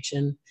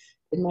meditation,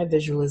 in my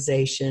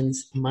visualizations.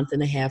 A month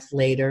and a half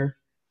later,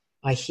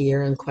 I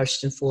hear in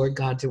question 4,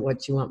 God, what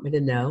do you want me to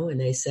know? And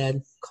they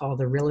said, call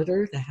the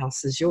realtor. The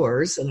house is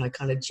yours. And I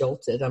kind of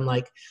jolted. I'm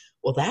like,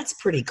 well, that's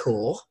pretty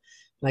cool.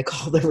 And I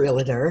called the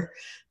realtor,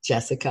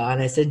 Jessica,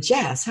 and I said,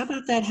 Jess, how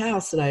about that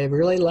house that I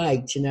really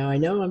liked? I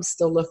know I'm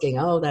still looking.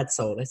 Oh, that's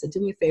sold. I said, do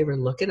me a favor,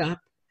 look it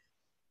up.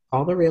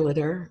 Call the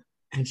realtor.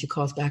 And she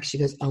calls back. She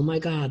goes, oh my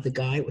God, the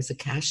guy, it was a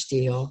cash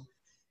deal.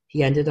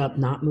 He ended up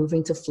not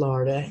moving to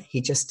Florida.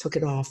 He just took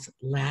it off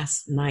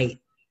last night.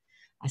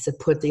 I said,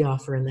 put the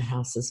offer in, the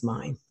house is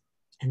mine.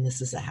 And this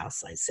is the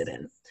house I sit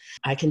in.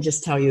 I can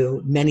just tell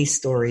you many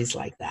stories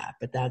like that,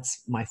 but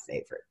that's my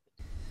favorite.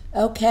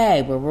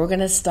 Okay, well, we're going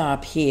to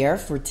stop here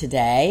for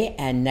today.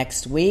 And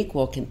next week,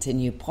 we'll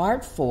continue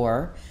part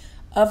 4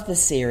 of the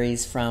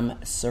series, From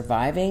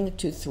Surviving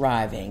to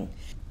Thriving,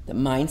 the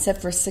mindset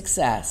for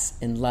success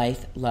in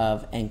life,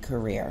 love, and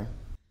career.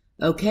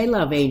 Okay,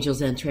 love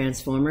angels and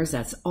transformers,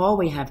 that's all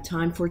we have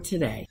time for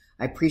today.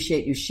 I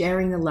appreciate you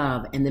sharing the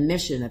love and the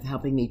mission of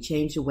helping me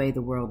change the way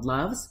the world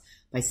loves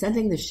by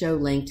sending the show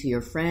link to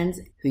your friends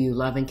who you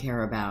love and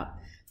care about.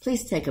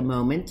 Please take a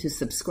moment to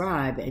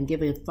subscribe and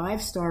give a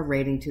 5-star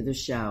rating to the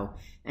show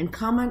and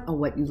comment on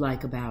what you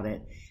like about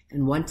it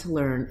and want to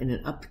learn in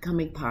an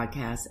upcoming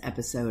podcast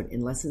episode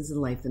in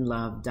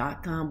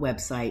lessonsinlifeandlove.com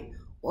website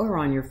or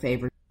on your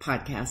favorite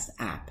podcast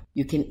app.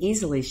 You can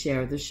easily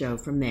share the show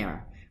from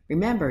there.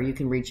 Remember, you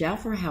can reach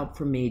out for help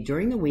from me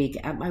during the week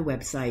at my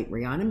website,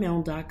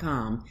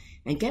 rianamilne.com,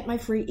 and get my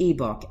free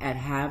ebook at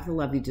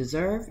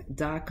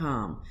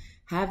havethelove-you-deserve.com,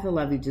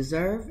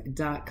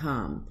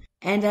 havethelove-you-deserve.com.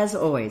 And as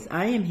always,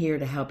 I am here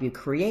to help you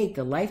create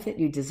the life that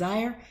you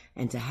desire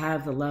and to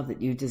have the love that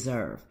you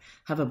deserve.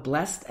 Have a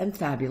blessed and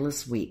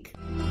fabulous week.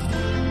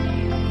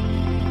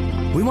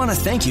 We want to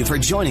thank you for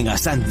joining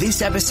us on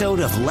this episode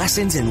of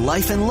Lessons in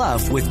Life and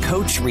Love with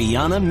Coach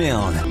Riana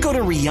Milne. Go to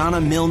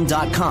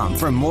rianamilne.com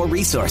for more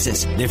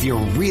resources. If you're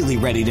really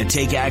ready to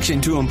take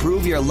action to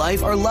improve your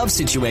life or love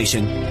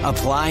situation,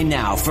 apply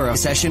now for a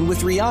session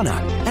with Riana.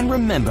 And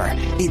remember,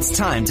 it's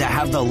time to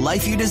have the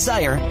life you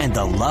desire and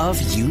the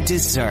love you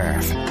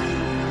deserve.